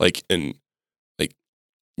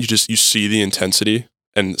 You see the intensity,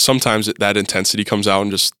 and sometimes that intensity comes out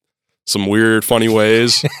in just some weird, funny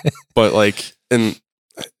ways. But I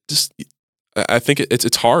think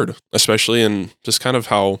it's hard, especially in just kind of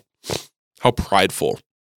how prideful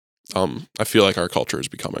I feel like our culture is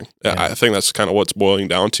becoming. Yeah. I think that's kind of what's boiling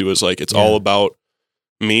down to, is like it's all about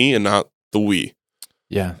me and not the we.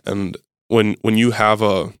 Yeah. And when you have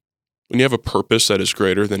a purpose that is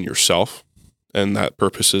greater than yourself, and that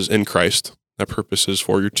purpose is in Christ, that purpose is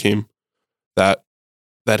for your team, that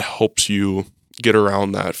helps you get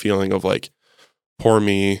around that feeling of like, poor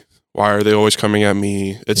me, why are they always coming at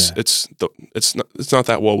me? It's not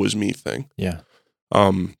that woe is me thing. Yeah.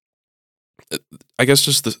 I guess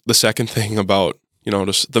just the second thing about,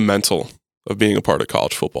 just the mental of being a part of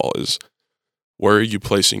college football is, where are you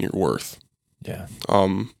placing your worth? Yeah.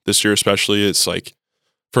 This year especially, it's like,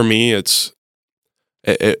 for me,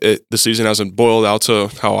 the season hasn't boiled out to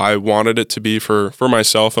how I wanted it to be for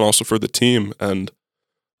myself and also for the team. And,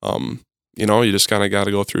 you just kind of got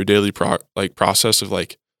to go through a daily process of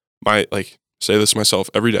say this to myself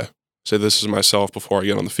every day. Say this to myself before I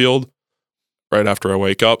get on the field, right after I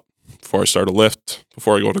wake up, before I start a lift,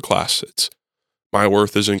 before I go to class. It's my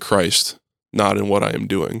worth is in Christ, not in what I am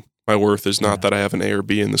doing. My worth is not that I have an A or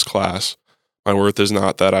B in this class. My worth is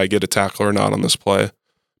not that I get a tackle or not on this play.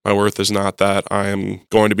 My worth is not that I am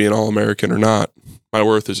going to be an All-American or not. My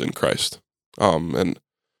worth is in Christ. And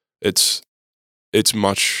it's a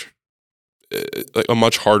much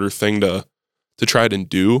harder thing to try to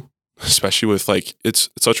do, especially with it's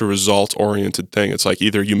such a result-oriented thing. It's like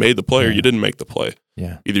either you made the play or you didn't make the play.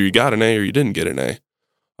 Yeah. Either you got an A or you didn't get an A.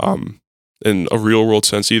 In a real-world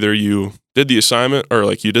sense, either you did the assignment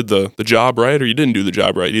or you did the job right, or you didn't do the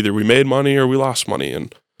job right. Either we made money or we lost money.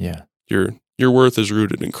 And your worth is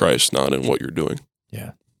rooted in Christ, not in what you're doing.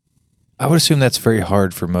 Yeah. I would assume that's very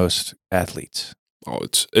hard for most athletes. Oh,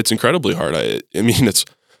 it's incredibly hard. I mean,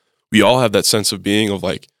 we all have that sense of being of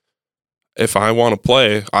if I want to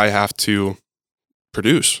play, I have to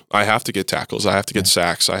produce. I have to get tackles. I have to get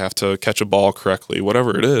sacks. I have to catch a ball correctly,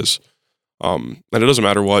 whatever it is. And it doesn't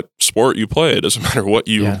matter what sport you play. It doesn't matter what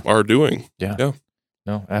you are doing. Yeah.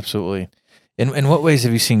 No, absolutely. In what ways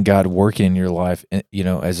have you seen God working in your life,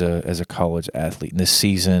 as a college athlete, in this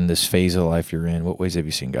season, this phase of life you're in? What ways have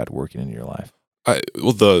you seen God working in your life?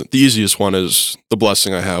 The easiest one is the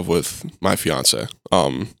blessing I have with my fiance.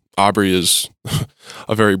 Aubrey is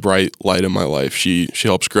a very bright light in my life. She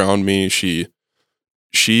helps ground me. She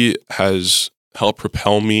has helped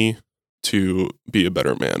propel me to be a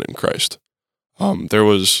better man in Christ. There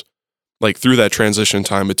was like through that transition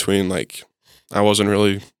time between like I wasn't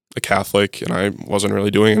really a Catholic and I wasn't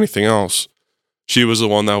really doing anything else. She was the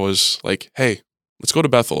one that was like, hey, let's go to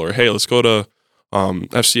Bethel, or hey, let's go to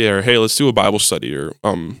FCA, or hey, let's do a Bible study, or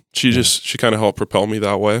she kind of helped propel me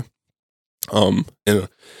that way. In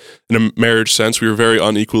a marriage sense, we were very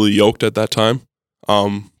unequally yoked at that time.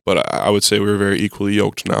 But I would say we were very equally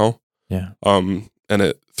yoked now. Yeah. And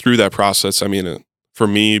through that process, I mean, for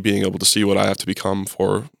me, being able to see what I have to become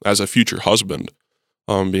as a future husband,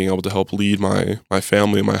 being able to help lead my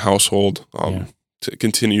family and my household, to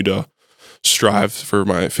continue to strive for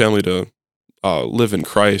my family to live in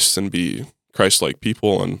Christ and be Christ-like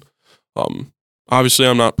people. And obviously,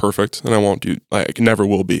 I'm not perfect, and I never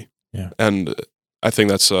will be. Yeah. And I think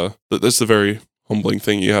that's the very humbling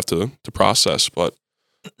thing you have to process. But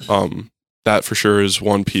that for sure is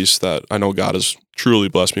one piece that I know God has truly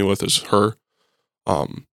blessed me with, is her.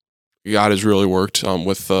 God has really worked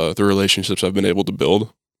with the relationships I've been able to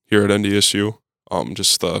build here at NDSU.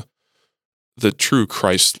 Just the true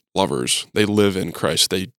Christ lovers. They live in Christ.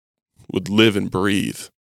 They would live and breathe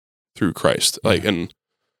through Christ. Like, and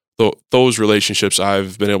those relationships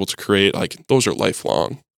I've been able to create, like, those are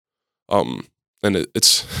lifelong. And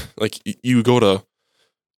it's like you go to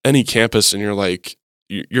any campus and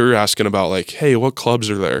you're asking about like, hey, what clubs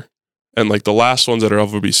are there? And like the last ones that are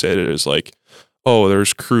ever be stated is like, oh,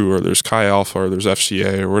 there's Crew, or there's Chi Alpha, or there's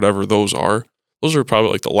FCA, or whatever those are. Those are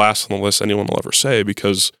probably like the last on the list anyone will ever say,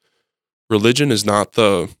 because religion is it's not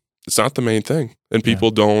the main thing, and people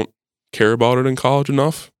don't care about it in college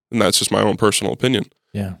enough. And that's just my own personal opinion.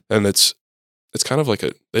 Yeah. And it's kind of like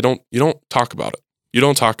you don't talk about it. You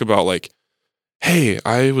don't talk about like, hey,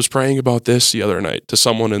 I was praying about this the other night to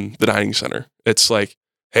someone in the dining center. It's like,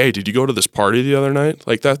 hey, did you go to this party the other night?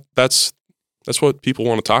 Like that's what people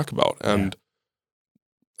want to talk about. And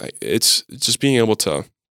it's just being able to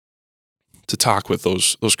talk with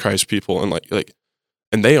those Christ people, and like,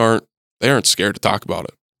 and they aren't scared to talk about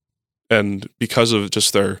it. And because of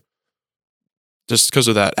because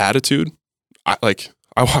of that attitude, I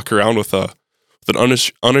walk around with an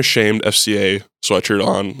unashamed FCA sweatshirt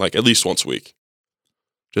on like at least once a week.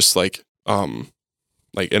 Just and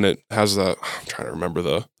it has I'm trying to remember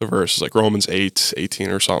the verse, it's like Romans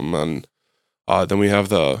 8:18 or something. And then we have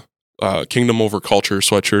the Kingdom Over Culture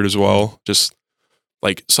sweatshirt as well. Just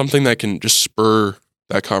like something that can just spur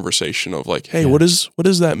that conversation of like, hey, what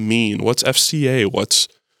does that mean? What's FCA? What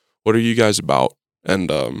are you guys about? And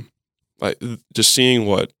just seeing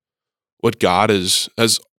what God has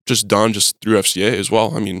just done just through FCA as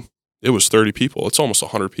well. I mean, it was 30 people. It's almost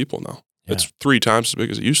 100 people now. Yeah. It's 3 times as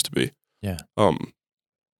big as it used to be. Yeah.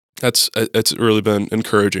 It's really been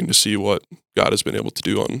encouraging to see what God has been able to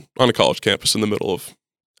do on a college campus in the middle of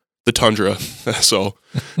the tundra. So,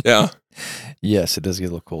 yeah. Yes, it does get a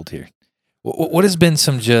little cold here. What has been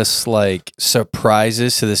some just like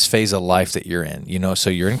surprises to this phase of life that you're in? You know,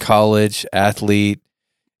 so you're in college, athlete,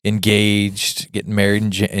 engaged, getting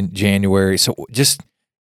married in January. So just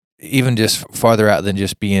farther out than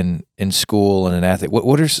just being in school and an athlete.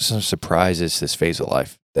 What are some surprises this phase of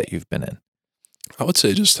life that you've been in? I would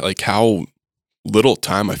say just like how little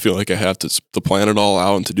time I feel like I have to plan it all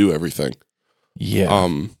out and to do everything. Yeah.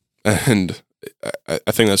 And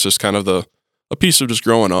I think that's just kind of a piece of just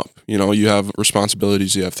growing up. You know, you have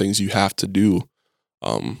responsibilities, you have things you have to do,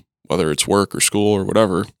 whether it's work or school or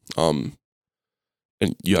whatever. And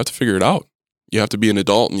you have to figure it out. You have to be an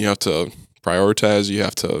adult, and you have to prioritize. You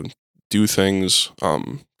have to do things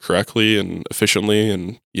correctly and efficiently,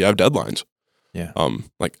 and you have deadlines. Yeah.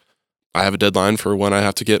 Like I have a deadline for when I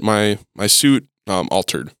have to get my suit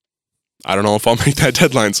altered. I don't know if I'll make that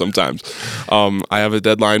deadline sometimes. I have a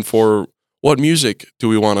deadline for what music do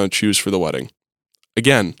we want to choose for the wedding.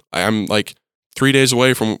 Again, I'm like 3 days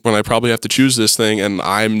away from when I probably have to choose this thing, and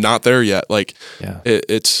I'm not there yet. Like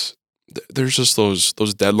there's just those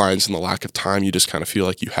deadlines and the lack of time you just kind of feel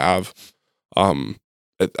like you have.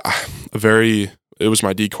 It was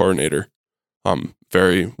my D coordinator,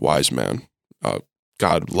 very wise man,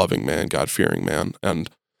 God loving man, God fearing man, and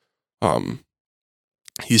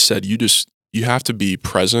he said you have to be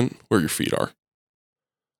present where your feet are.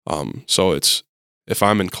 So it's, if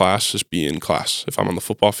I'm in class, just be in class. If I'm on the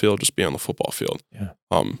football field, just be on the football field. Yeah.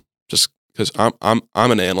 Just because I'm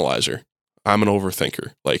an analyzer, I'm an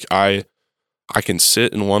overthinker. Like I can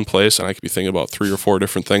sit in one place and I could be thinking about 3 or 4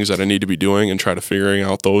 different things that I need to be doing and try to figuring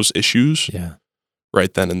out those issues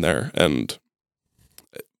right then and there. And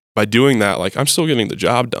by doing that, like I'm still getting the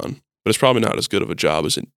job done, but it's probably not as good of a job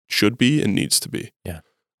as it should be and needs to be. Yeah.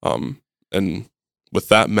 And with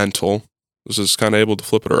that mental, was just kind of able to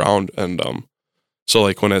flip it around. And so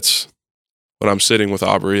like when I'm sitting with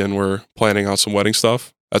Aubrey and we're planning out some wedding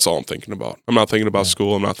stuff, that's all I'm thinking about. I'm not thinking about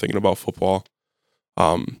school. I'm not thinking about football.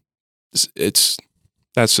 That's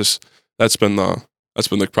been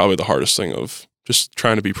probably the hardest thing of just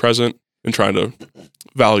trying to be present and trying to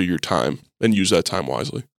value your time and use that time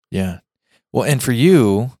wisely. Yeah. Well, and for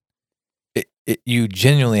you, you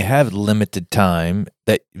genuinely have limited time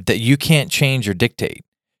that you can't change or dictate.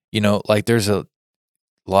 Like there's a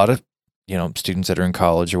lot of, students that are in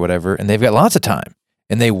college or whatever, and they've got lots of time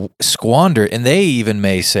and they squander it, and they even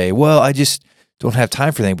may say, well, I just don't have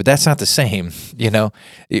time for anything, but that's not the same, and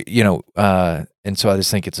so I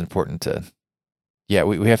just think it's important to, I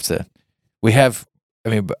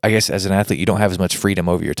guess as an athlete, you don't have as much freedom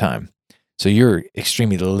over your time. So you're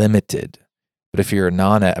extremely limited. But if you're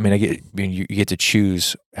you get to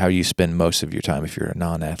choose how you spend most of your time if you're a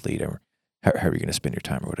non-athlete, or how are you going to spend your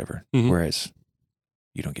time or whatever. Mm-hmm. Whereas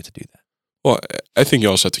you don't get to do that. Well, I think you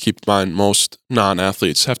also have to keep in mind most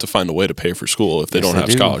non-athletes have to find a way to pay for school if they don't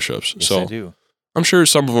have scholarships. Yes, so they do. I'm sure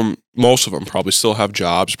most of them probably still have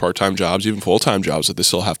jobs, part-time jobs, even full-time jobs that they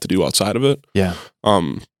still have to do outside of it. Yeah.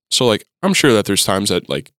 So like I'm sure that there's times that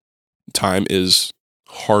like time is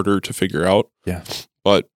harder to figure out. Yeah.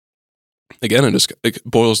 But again, it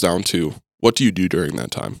boils down to what do you do during that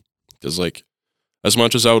time? Because like as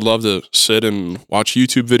much as I would love to sit and watch a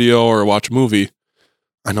YouTube video or watch a movie,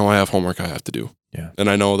 I know I have homework I have to do. Yeah. And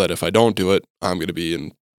I know that if I don't do it, I'm going to be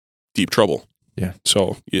in deep trouble. Yeah.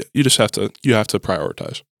 So you just have to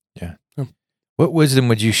prioritize. Yeah. What wisdom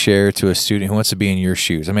would you share to a student who wants to be in your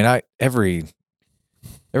shoes? I mean, everybody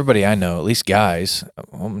I know, at least guys,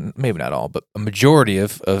 well, maybe not all, but a majority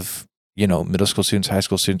of middle school students, high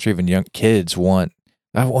school students, or even young kids I want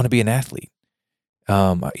to be an athlete.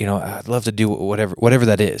 I'd love to do whatever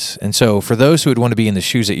that is. And so for those who would want to be in the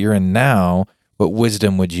shoes that you're in now, what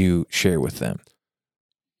wisdom would you share with them?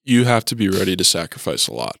 You have to be ready to sacrifice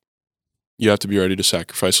a lot. You have to be ready to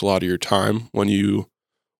sacrifice a lot of your time when you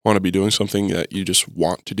want to be doing something that you just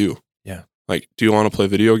want to do. Yeah. Like, do you want to play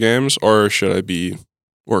video games or should I be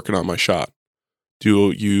working on my shot?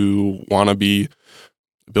 Do you want to be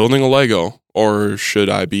building a Lego or should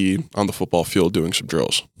I be on the football field doing some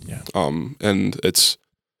drills? Yeah. And it's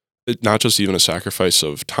not just even a sacrifice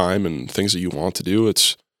of time and things that you want to do.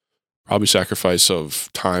 It's probably sacrifice of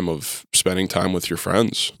time of spending time with your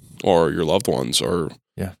friends or your loved ones or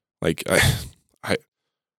like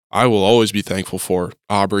I will always be thankful for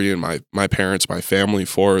Aubrey and my parents, my family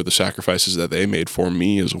for the sacrifices that they made for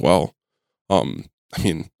me as well. I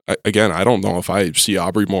don't know if I see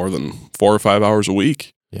Aubrey more than 4 or 5 hours a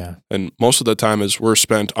week. Yeah. And most of the time is we're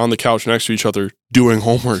spent on the couch next to each other doing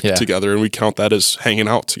homework together, and we count that as hanging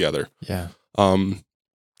out together. Yeah. The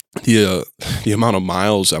amount of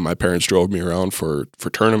miles that my parents drove me around for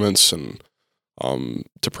tournaments and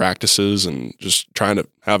to practices and just trying to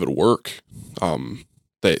have it work.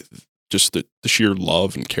 The sheer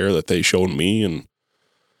love and care that they showed me, and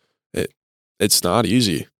it's not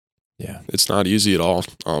easy. Yeah. It's not easy at all.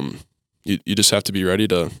 You just have to be ready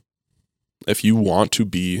to, if you want to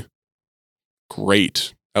be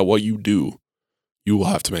great at what you do, you will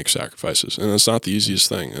have to make sacrifices. And it's not the easiest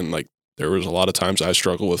thing. And like, there was a lot of times I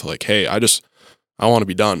struggle with like, hey, I want to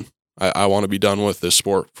be done. I want to be done with this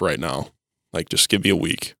sport for right now. Like, just give me a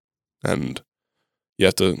week. And you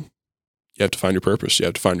have to find your purpose. You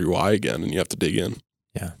have to find your why again, and you have to dig in.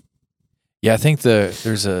 Yeah. Yeah. I think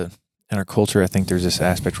in our culture, I think there's this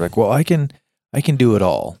aspect where like, well, I can do it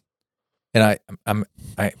all. And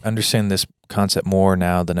I understand this concept more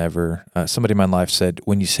now than ever. Somebody in my life said,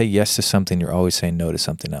 when you say yes to something, you're always saying no to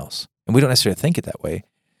something else. And we don't necessarily think it that way,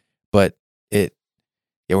 but you're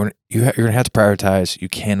going to have to prioritize. You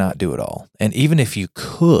cannot do it all. And even if you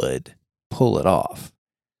could pull it off,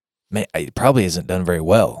 man, it probably isn't done very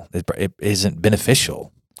well. It isn't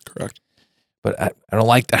beneficial. Correct. But I don't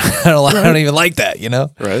like that. I don't even like that,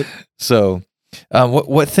 Right. So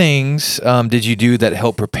what things did you do that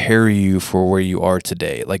helped prepare you for where you are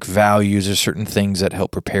today? Like values or certain things that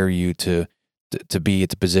help prepare you to be at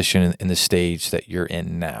the position in the stage that you're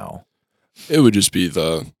in now? It would just be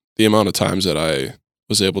the amount of times that I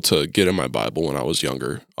was able to get in my Bible when I was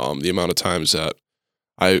younger. The amount of times that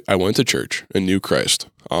I went to church and knew Christ.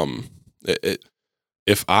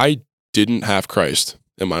 If I didn't have Christ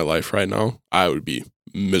in my life right now, I would be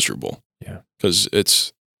miserable. Yeah. Because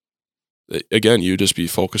again, you just be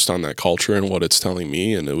focused on that culture and what it's telling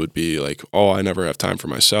me, and it would be like, oh, I never have time for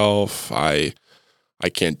myself. I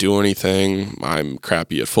can't do anything. I'm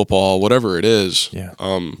crappy at football, whatever it is. Yeah.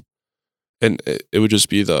 And it would just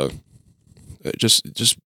be just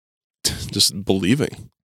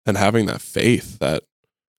believing. and having that faith that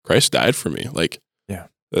Christ died for me. Like,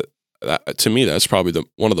 to me, that's probably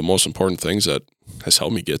one of the most important things that has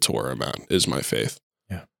helped me get to where I'm at is my faith.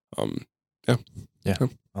 Yeah. Yeah.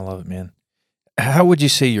 I love it, man. How would you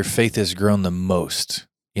say your faith has grown the most?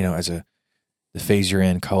 As the phase you're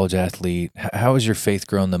in, college athlete, how has your faith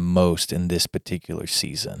grown the most in this particular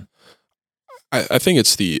season? I think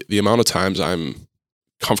it's the amount of times I'm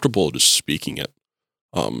comfortable just speaking it.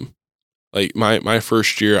 Like my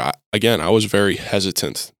first year, I was very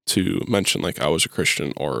hesitant to mention like I was a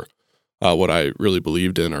Christian or what I really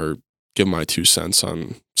believed in or give my 2 cents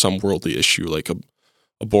on some worldly issue like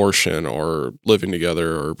abortion or living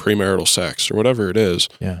together or premarital sex or whatever it is.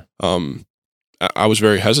 Yeah. I was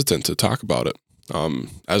very hesitant to talk about it.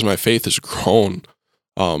 As my faith has grown,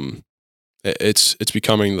 it's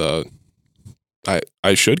becoming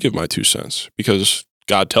I should give my 2 cents because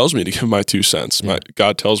God tells me to give my 2 cents. Yeah.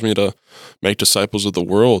 God tells me to make disciples of the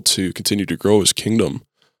world to continue to grow His kingdom.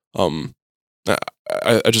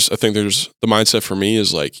 I think there's the mindset for me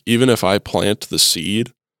is like, even if I plant the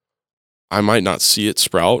seed, I might not see it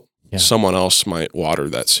sprout. Yeah. Someone else might water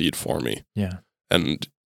that seed for me. Yeah. And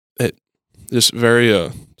it just very,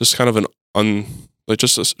 just kind of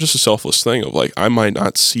just a selfless thing of like, I might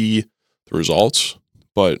not see the results,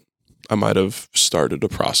 but I might have started a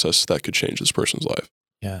process that could change this person's life.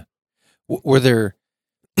 Yeah. Were there,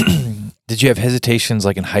 did you have hesitations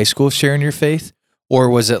like in high school sharing your faith? Or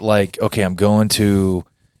was it like, okay, I'm going to,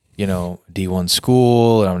 D1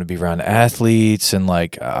 school and I'm going to be around athletes and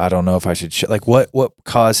like, I don't know if I should, like what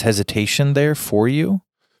caused hesitation there for you?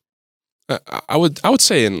 I would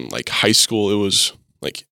say in like high school, it was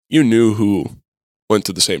like, you knew who went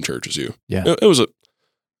to the same church as you. Yeah. It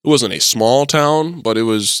wasn't a small town, but it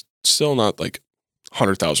was still not like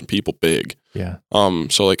 100,000 people big. Yeah.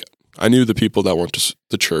 So like I knew the people that went to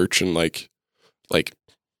the church and like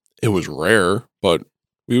it was rare, but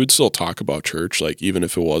we would still talk about church, like even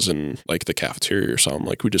if it wasn't like the cafeteria or something,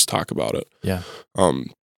 like we just talk about it. Yeah.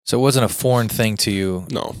 So it wasn't a foreign thing to you.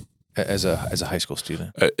 No. As a high school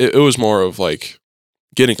student. It was more of like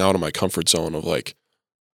getting out of my comfort zone of like,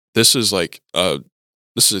 this is a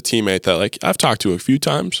teammate that like I've talked to a few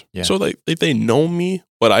times. Yeah. So like they know me,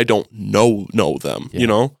 but I don't know them,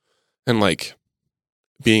 and like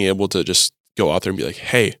being able to just go out there and be like,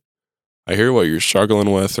 hey, I hear what you're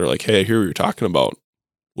struggling with, or like, hey, I hear what you're talking about.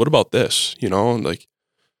 What about this? And like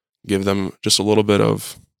give them just a little bit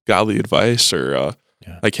of godly advice or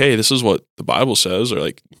like, hey, this is what the Bible says, or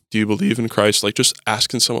like, do you believe in Christ? Like just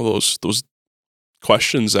asking some of those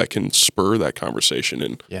questions that can spur that conversation.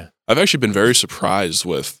 And I've actually been very surprised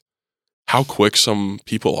with how quick some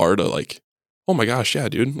people are to like, oh my gosh, yeah,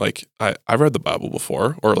 dude, like I've read the Bible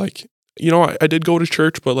before, or like, I did go to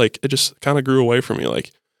church, but like it just kind of grew away from me.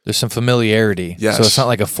 Like there's some familiarity. Yes. So it's not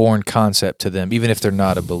like a foreign concept to them, even if they're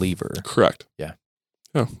not a believer. Correct. Yeah.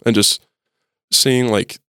 Yeah. And just seeing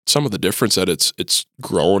like some of the difference that it's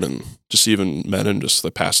grown and just even men in just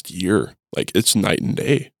the past year, like it's night and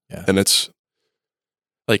day. Yeah. And it's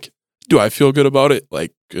like, do I feel good about it?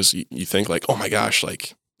 Like, because you think like, oh my gosh,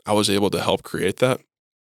 like I was able to help create that.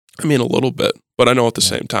 I mean, a little bit, but I know at the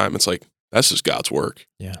same time, it's like, that's just God's work.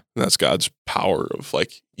 Yeah. And that's God's power of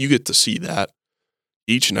like, you get to see that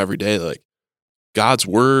each and every day. Like God's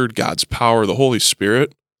word, God's power, the Holy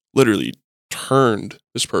Spirit literally turned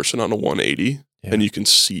this person on a 180 and you can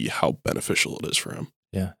see how beneficial it is for him.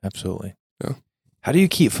 Yeah, absolutely. Yeah. How do you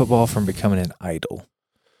keep football from becoming an idol?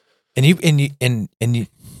 And you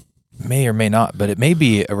may or may not, but it may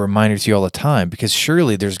be a reminder to you all the time, because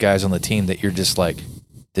surely there's guys on the team that you're just like,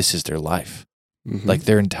 this is their life. Mm-hmm. Like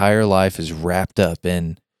their entire life is wrapped up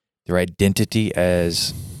in their identity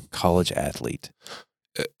as college athlete.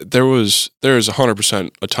 There is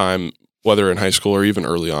 100% a time, whether in high school or even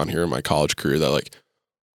early on here in my college career, that like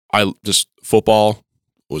football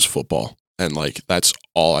was football, and like that's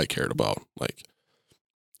all I cared about. Like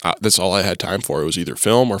that's all I had time for. It was either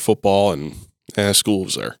film or football, and school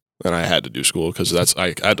was there, and I had to do school because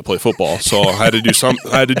I had to play football, so I had to do some.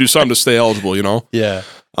 I had to do something to stay eligible, Yeah.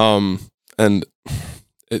 And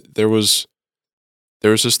there was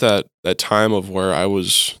just that time of where I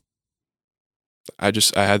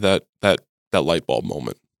had that light bulb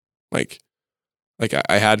moment. Like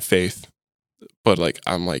I had faith, but like,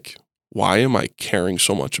 I'm like, why am I caring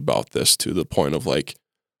so much about this to the point of like,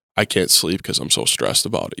 I can't sleep because I'm so stressed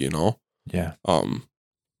about it, Yeah.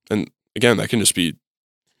 And again, that can just be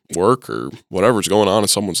work or whatever's going on in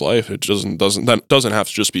someone's life. It doesn't have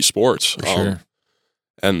to just be sports. For sure.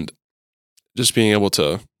 And just being able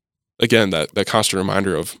to, again, that constant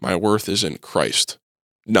reminder of my worth is in Christ,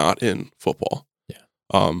 not in football.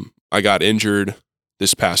 Yeah. I got injured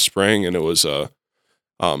this past spring, and it was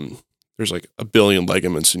there's like 1 billion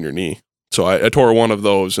ligaments in your knee. So I tore one of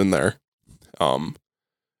those in there.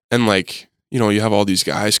 And like, you know, you have all these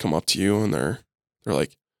guys come up to you and they're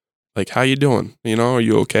like, how you doing? You know, are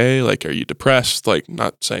you okay? Like, are you depressed? Like,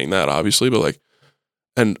 not saying that obviously, but like,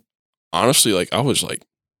 and honestly, like, I was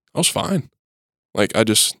fine. Like,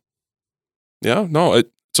 it's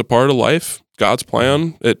a part of life. God's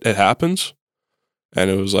plan. It happens. And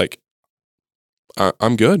it was like,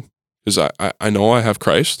 I'm good because I know I have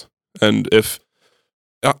Christ. And if,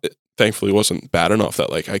 thankfully it wasn't bad enough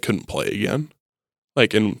that like I couldn't play again.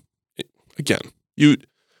 Like, and again,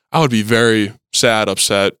 I would be very sad,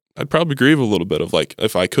 upset. I'd probably grieve a little bit of like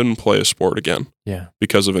if I couldn't play a sport again,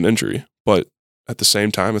 because of an injury. But at the same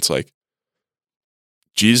time, it's like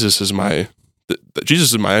Jesus is my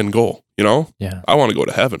end goal. You know, I want to go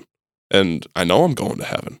to heaven, and I know I'm going to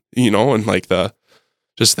heaven. You know, and like that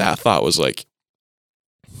thought was like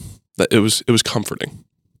that. It was comforting,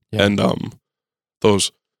 and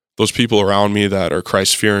those people around me that are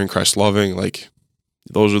Christ fearing, Christ loving, like.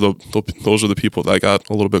 Those are the people that got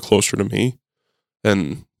a little bit closer to me,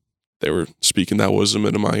 and they were speaking that wisdom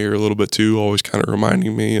into my ear a little bit too, always kind of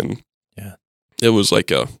reminding me. And it was like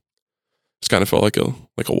it kind of felt like a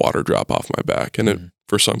water drop off my back. And it,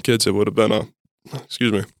 for some kids, it would have been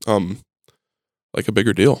like a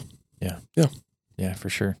bigger deal. Yeah, for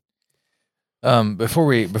sure.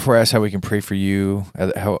 Before I ask how we can pray for you,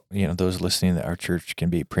 how those listening that our church can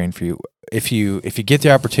be praying for you. If you get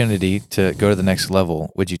the opportunity to go to the next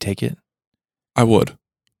level, would you take it? I would.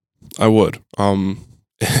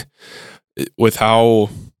 With how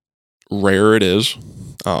rare it is,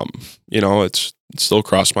 it's still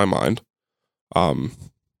crossed my mind. I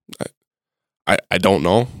don't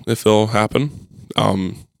know if it'll happen. I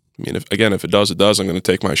mean, if it does, it does. I'm going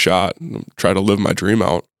to take my shot and try to live my dream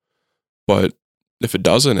out. But if it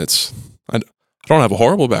doesn't, I don't have a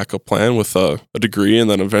horrible backup plan with a degree and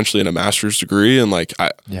then eventually in a master's degree. And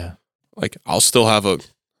I'll still have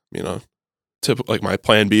like my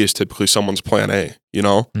plan B is typically someone's plan A, you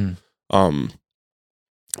know?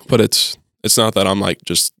 But it's not that I'm like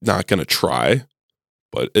just not going to try,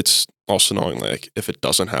 but it's also knowing like if it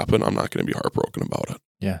doesn't happen, I'm not going to be heartbroken about it.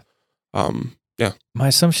 Yeah. My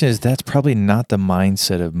assumption is that's probably not the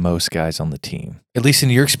mindset of most guys on the team, at least in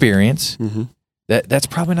your experience. That's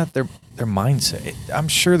probably not their mindset. I'm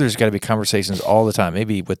sure there's got to be conversations all the time,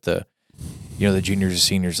 maybe with the juniors and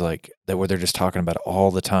seniors like that, where they're just talking about it all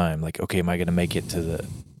the time. Like, okay, am I going to make it to the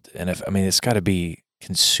NFL? I mean, it's got to be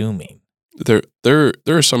consuming. There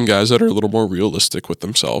are some guys that are a little more realistic with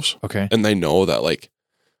themselves. Okay. And they know that like,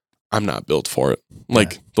 I'm not built for it.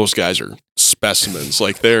 Like those guys are specimens.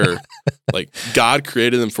 Like they're like God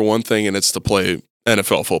created them for one thing, and it's to play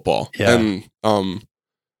NFL football. Yeah. And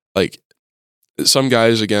like some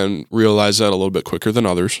guys again realize that a little bit quicker than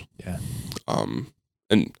others. Yeah.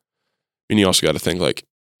 And you also got to think like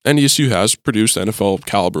NDSU has produced NFL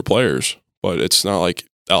caliber players, but it's not like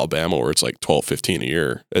Alabama where it's like 12, 15 a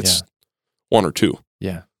year. It's one or two.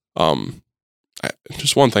 Yeah.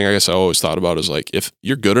 Just one thing I guess I always thought about is like, if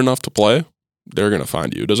you're good enough to play, they're going to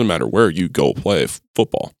find you. It doesn't matter where you go play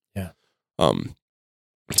football. Yeah.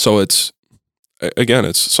 So it's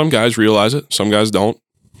some guys realize it, some guys don't.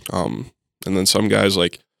 And then some guys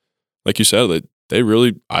like you said, they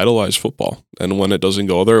really idolize football. And when it doesn't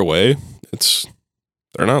go their way,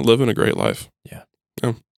 they're not living a great life. Yeah.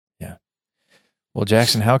 Yeah. Yeah. Well,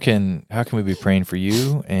 Jaxon, how can we be praying for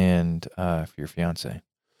you and for your fiance?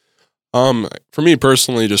 For me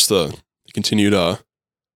personally, just the continued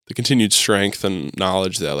strength and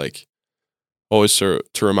knowledge that like always to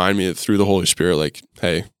remind me that through the Holy Spirit, like,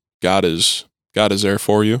 hey, God is there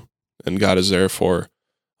for you, and God is there for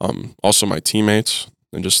also my teammates,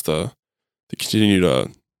 and just the continued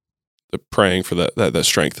the praying for that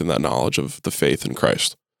strength and that knowledge of the faith in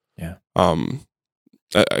Christ. Yeah.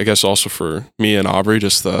 I guess also for me and Aubrey,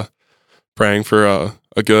 just the praying for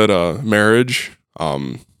a good marriage.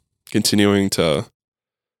 Continuing to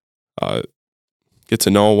get to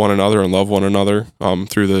know one another and love one another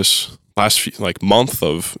through this last month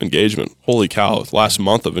of engagement. Holy cow, last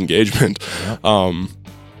month of engagement. Yep.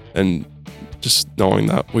 And just knowing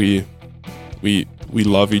that we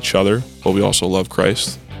love each other, but we also love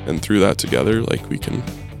Christ. And through that together, like, we can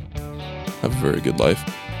have a very good life.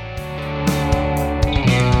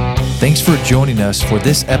 Thanks for joining us for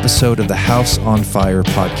this episode of the House on Fire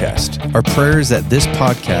podcast. Our prayer is that this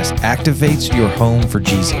podcast activates your home for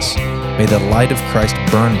Jesus. May the light of Christ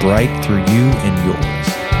burn bright through you and yours.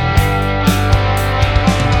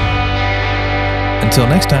 Until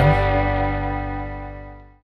next time.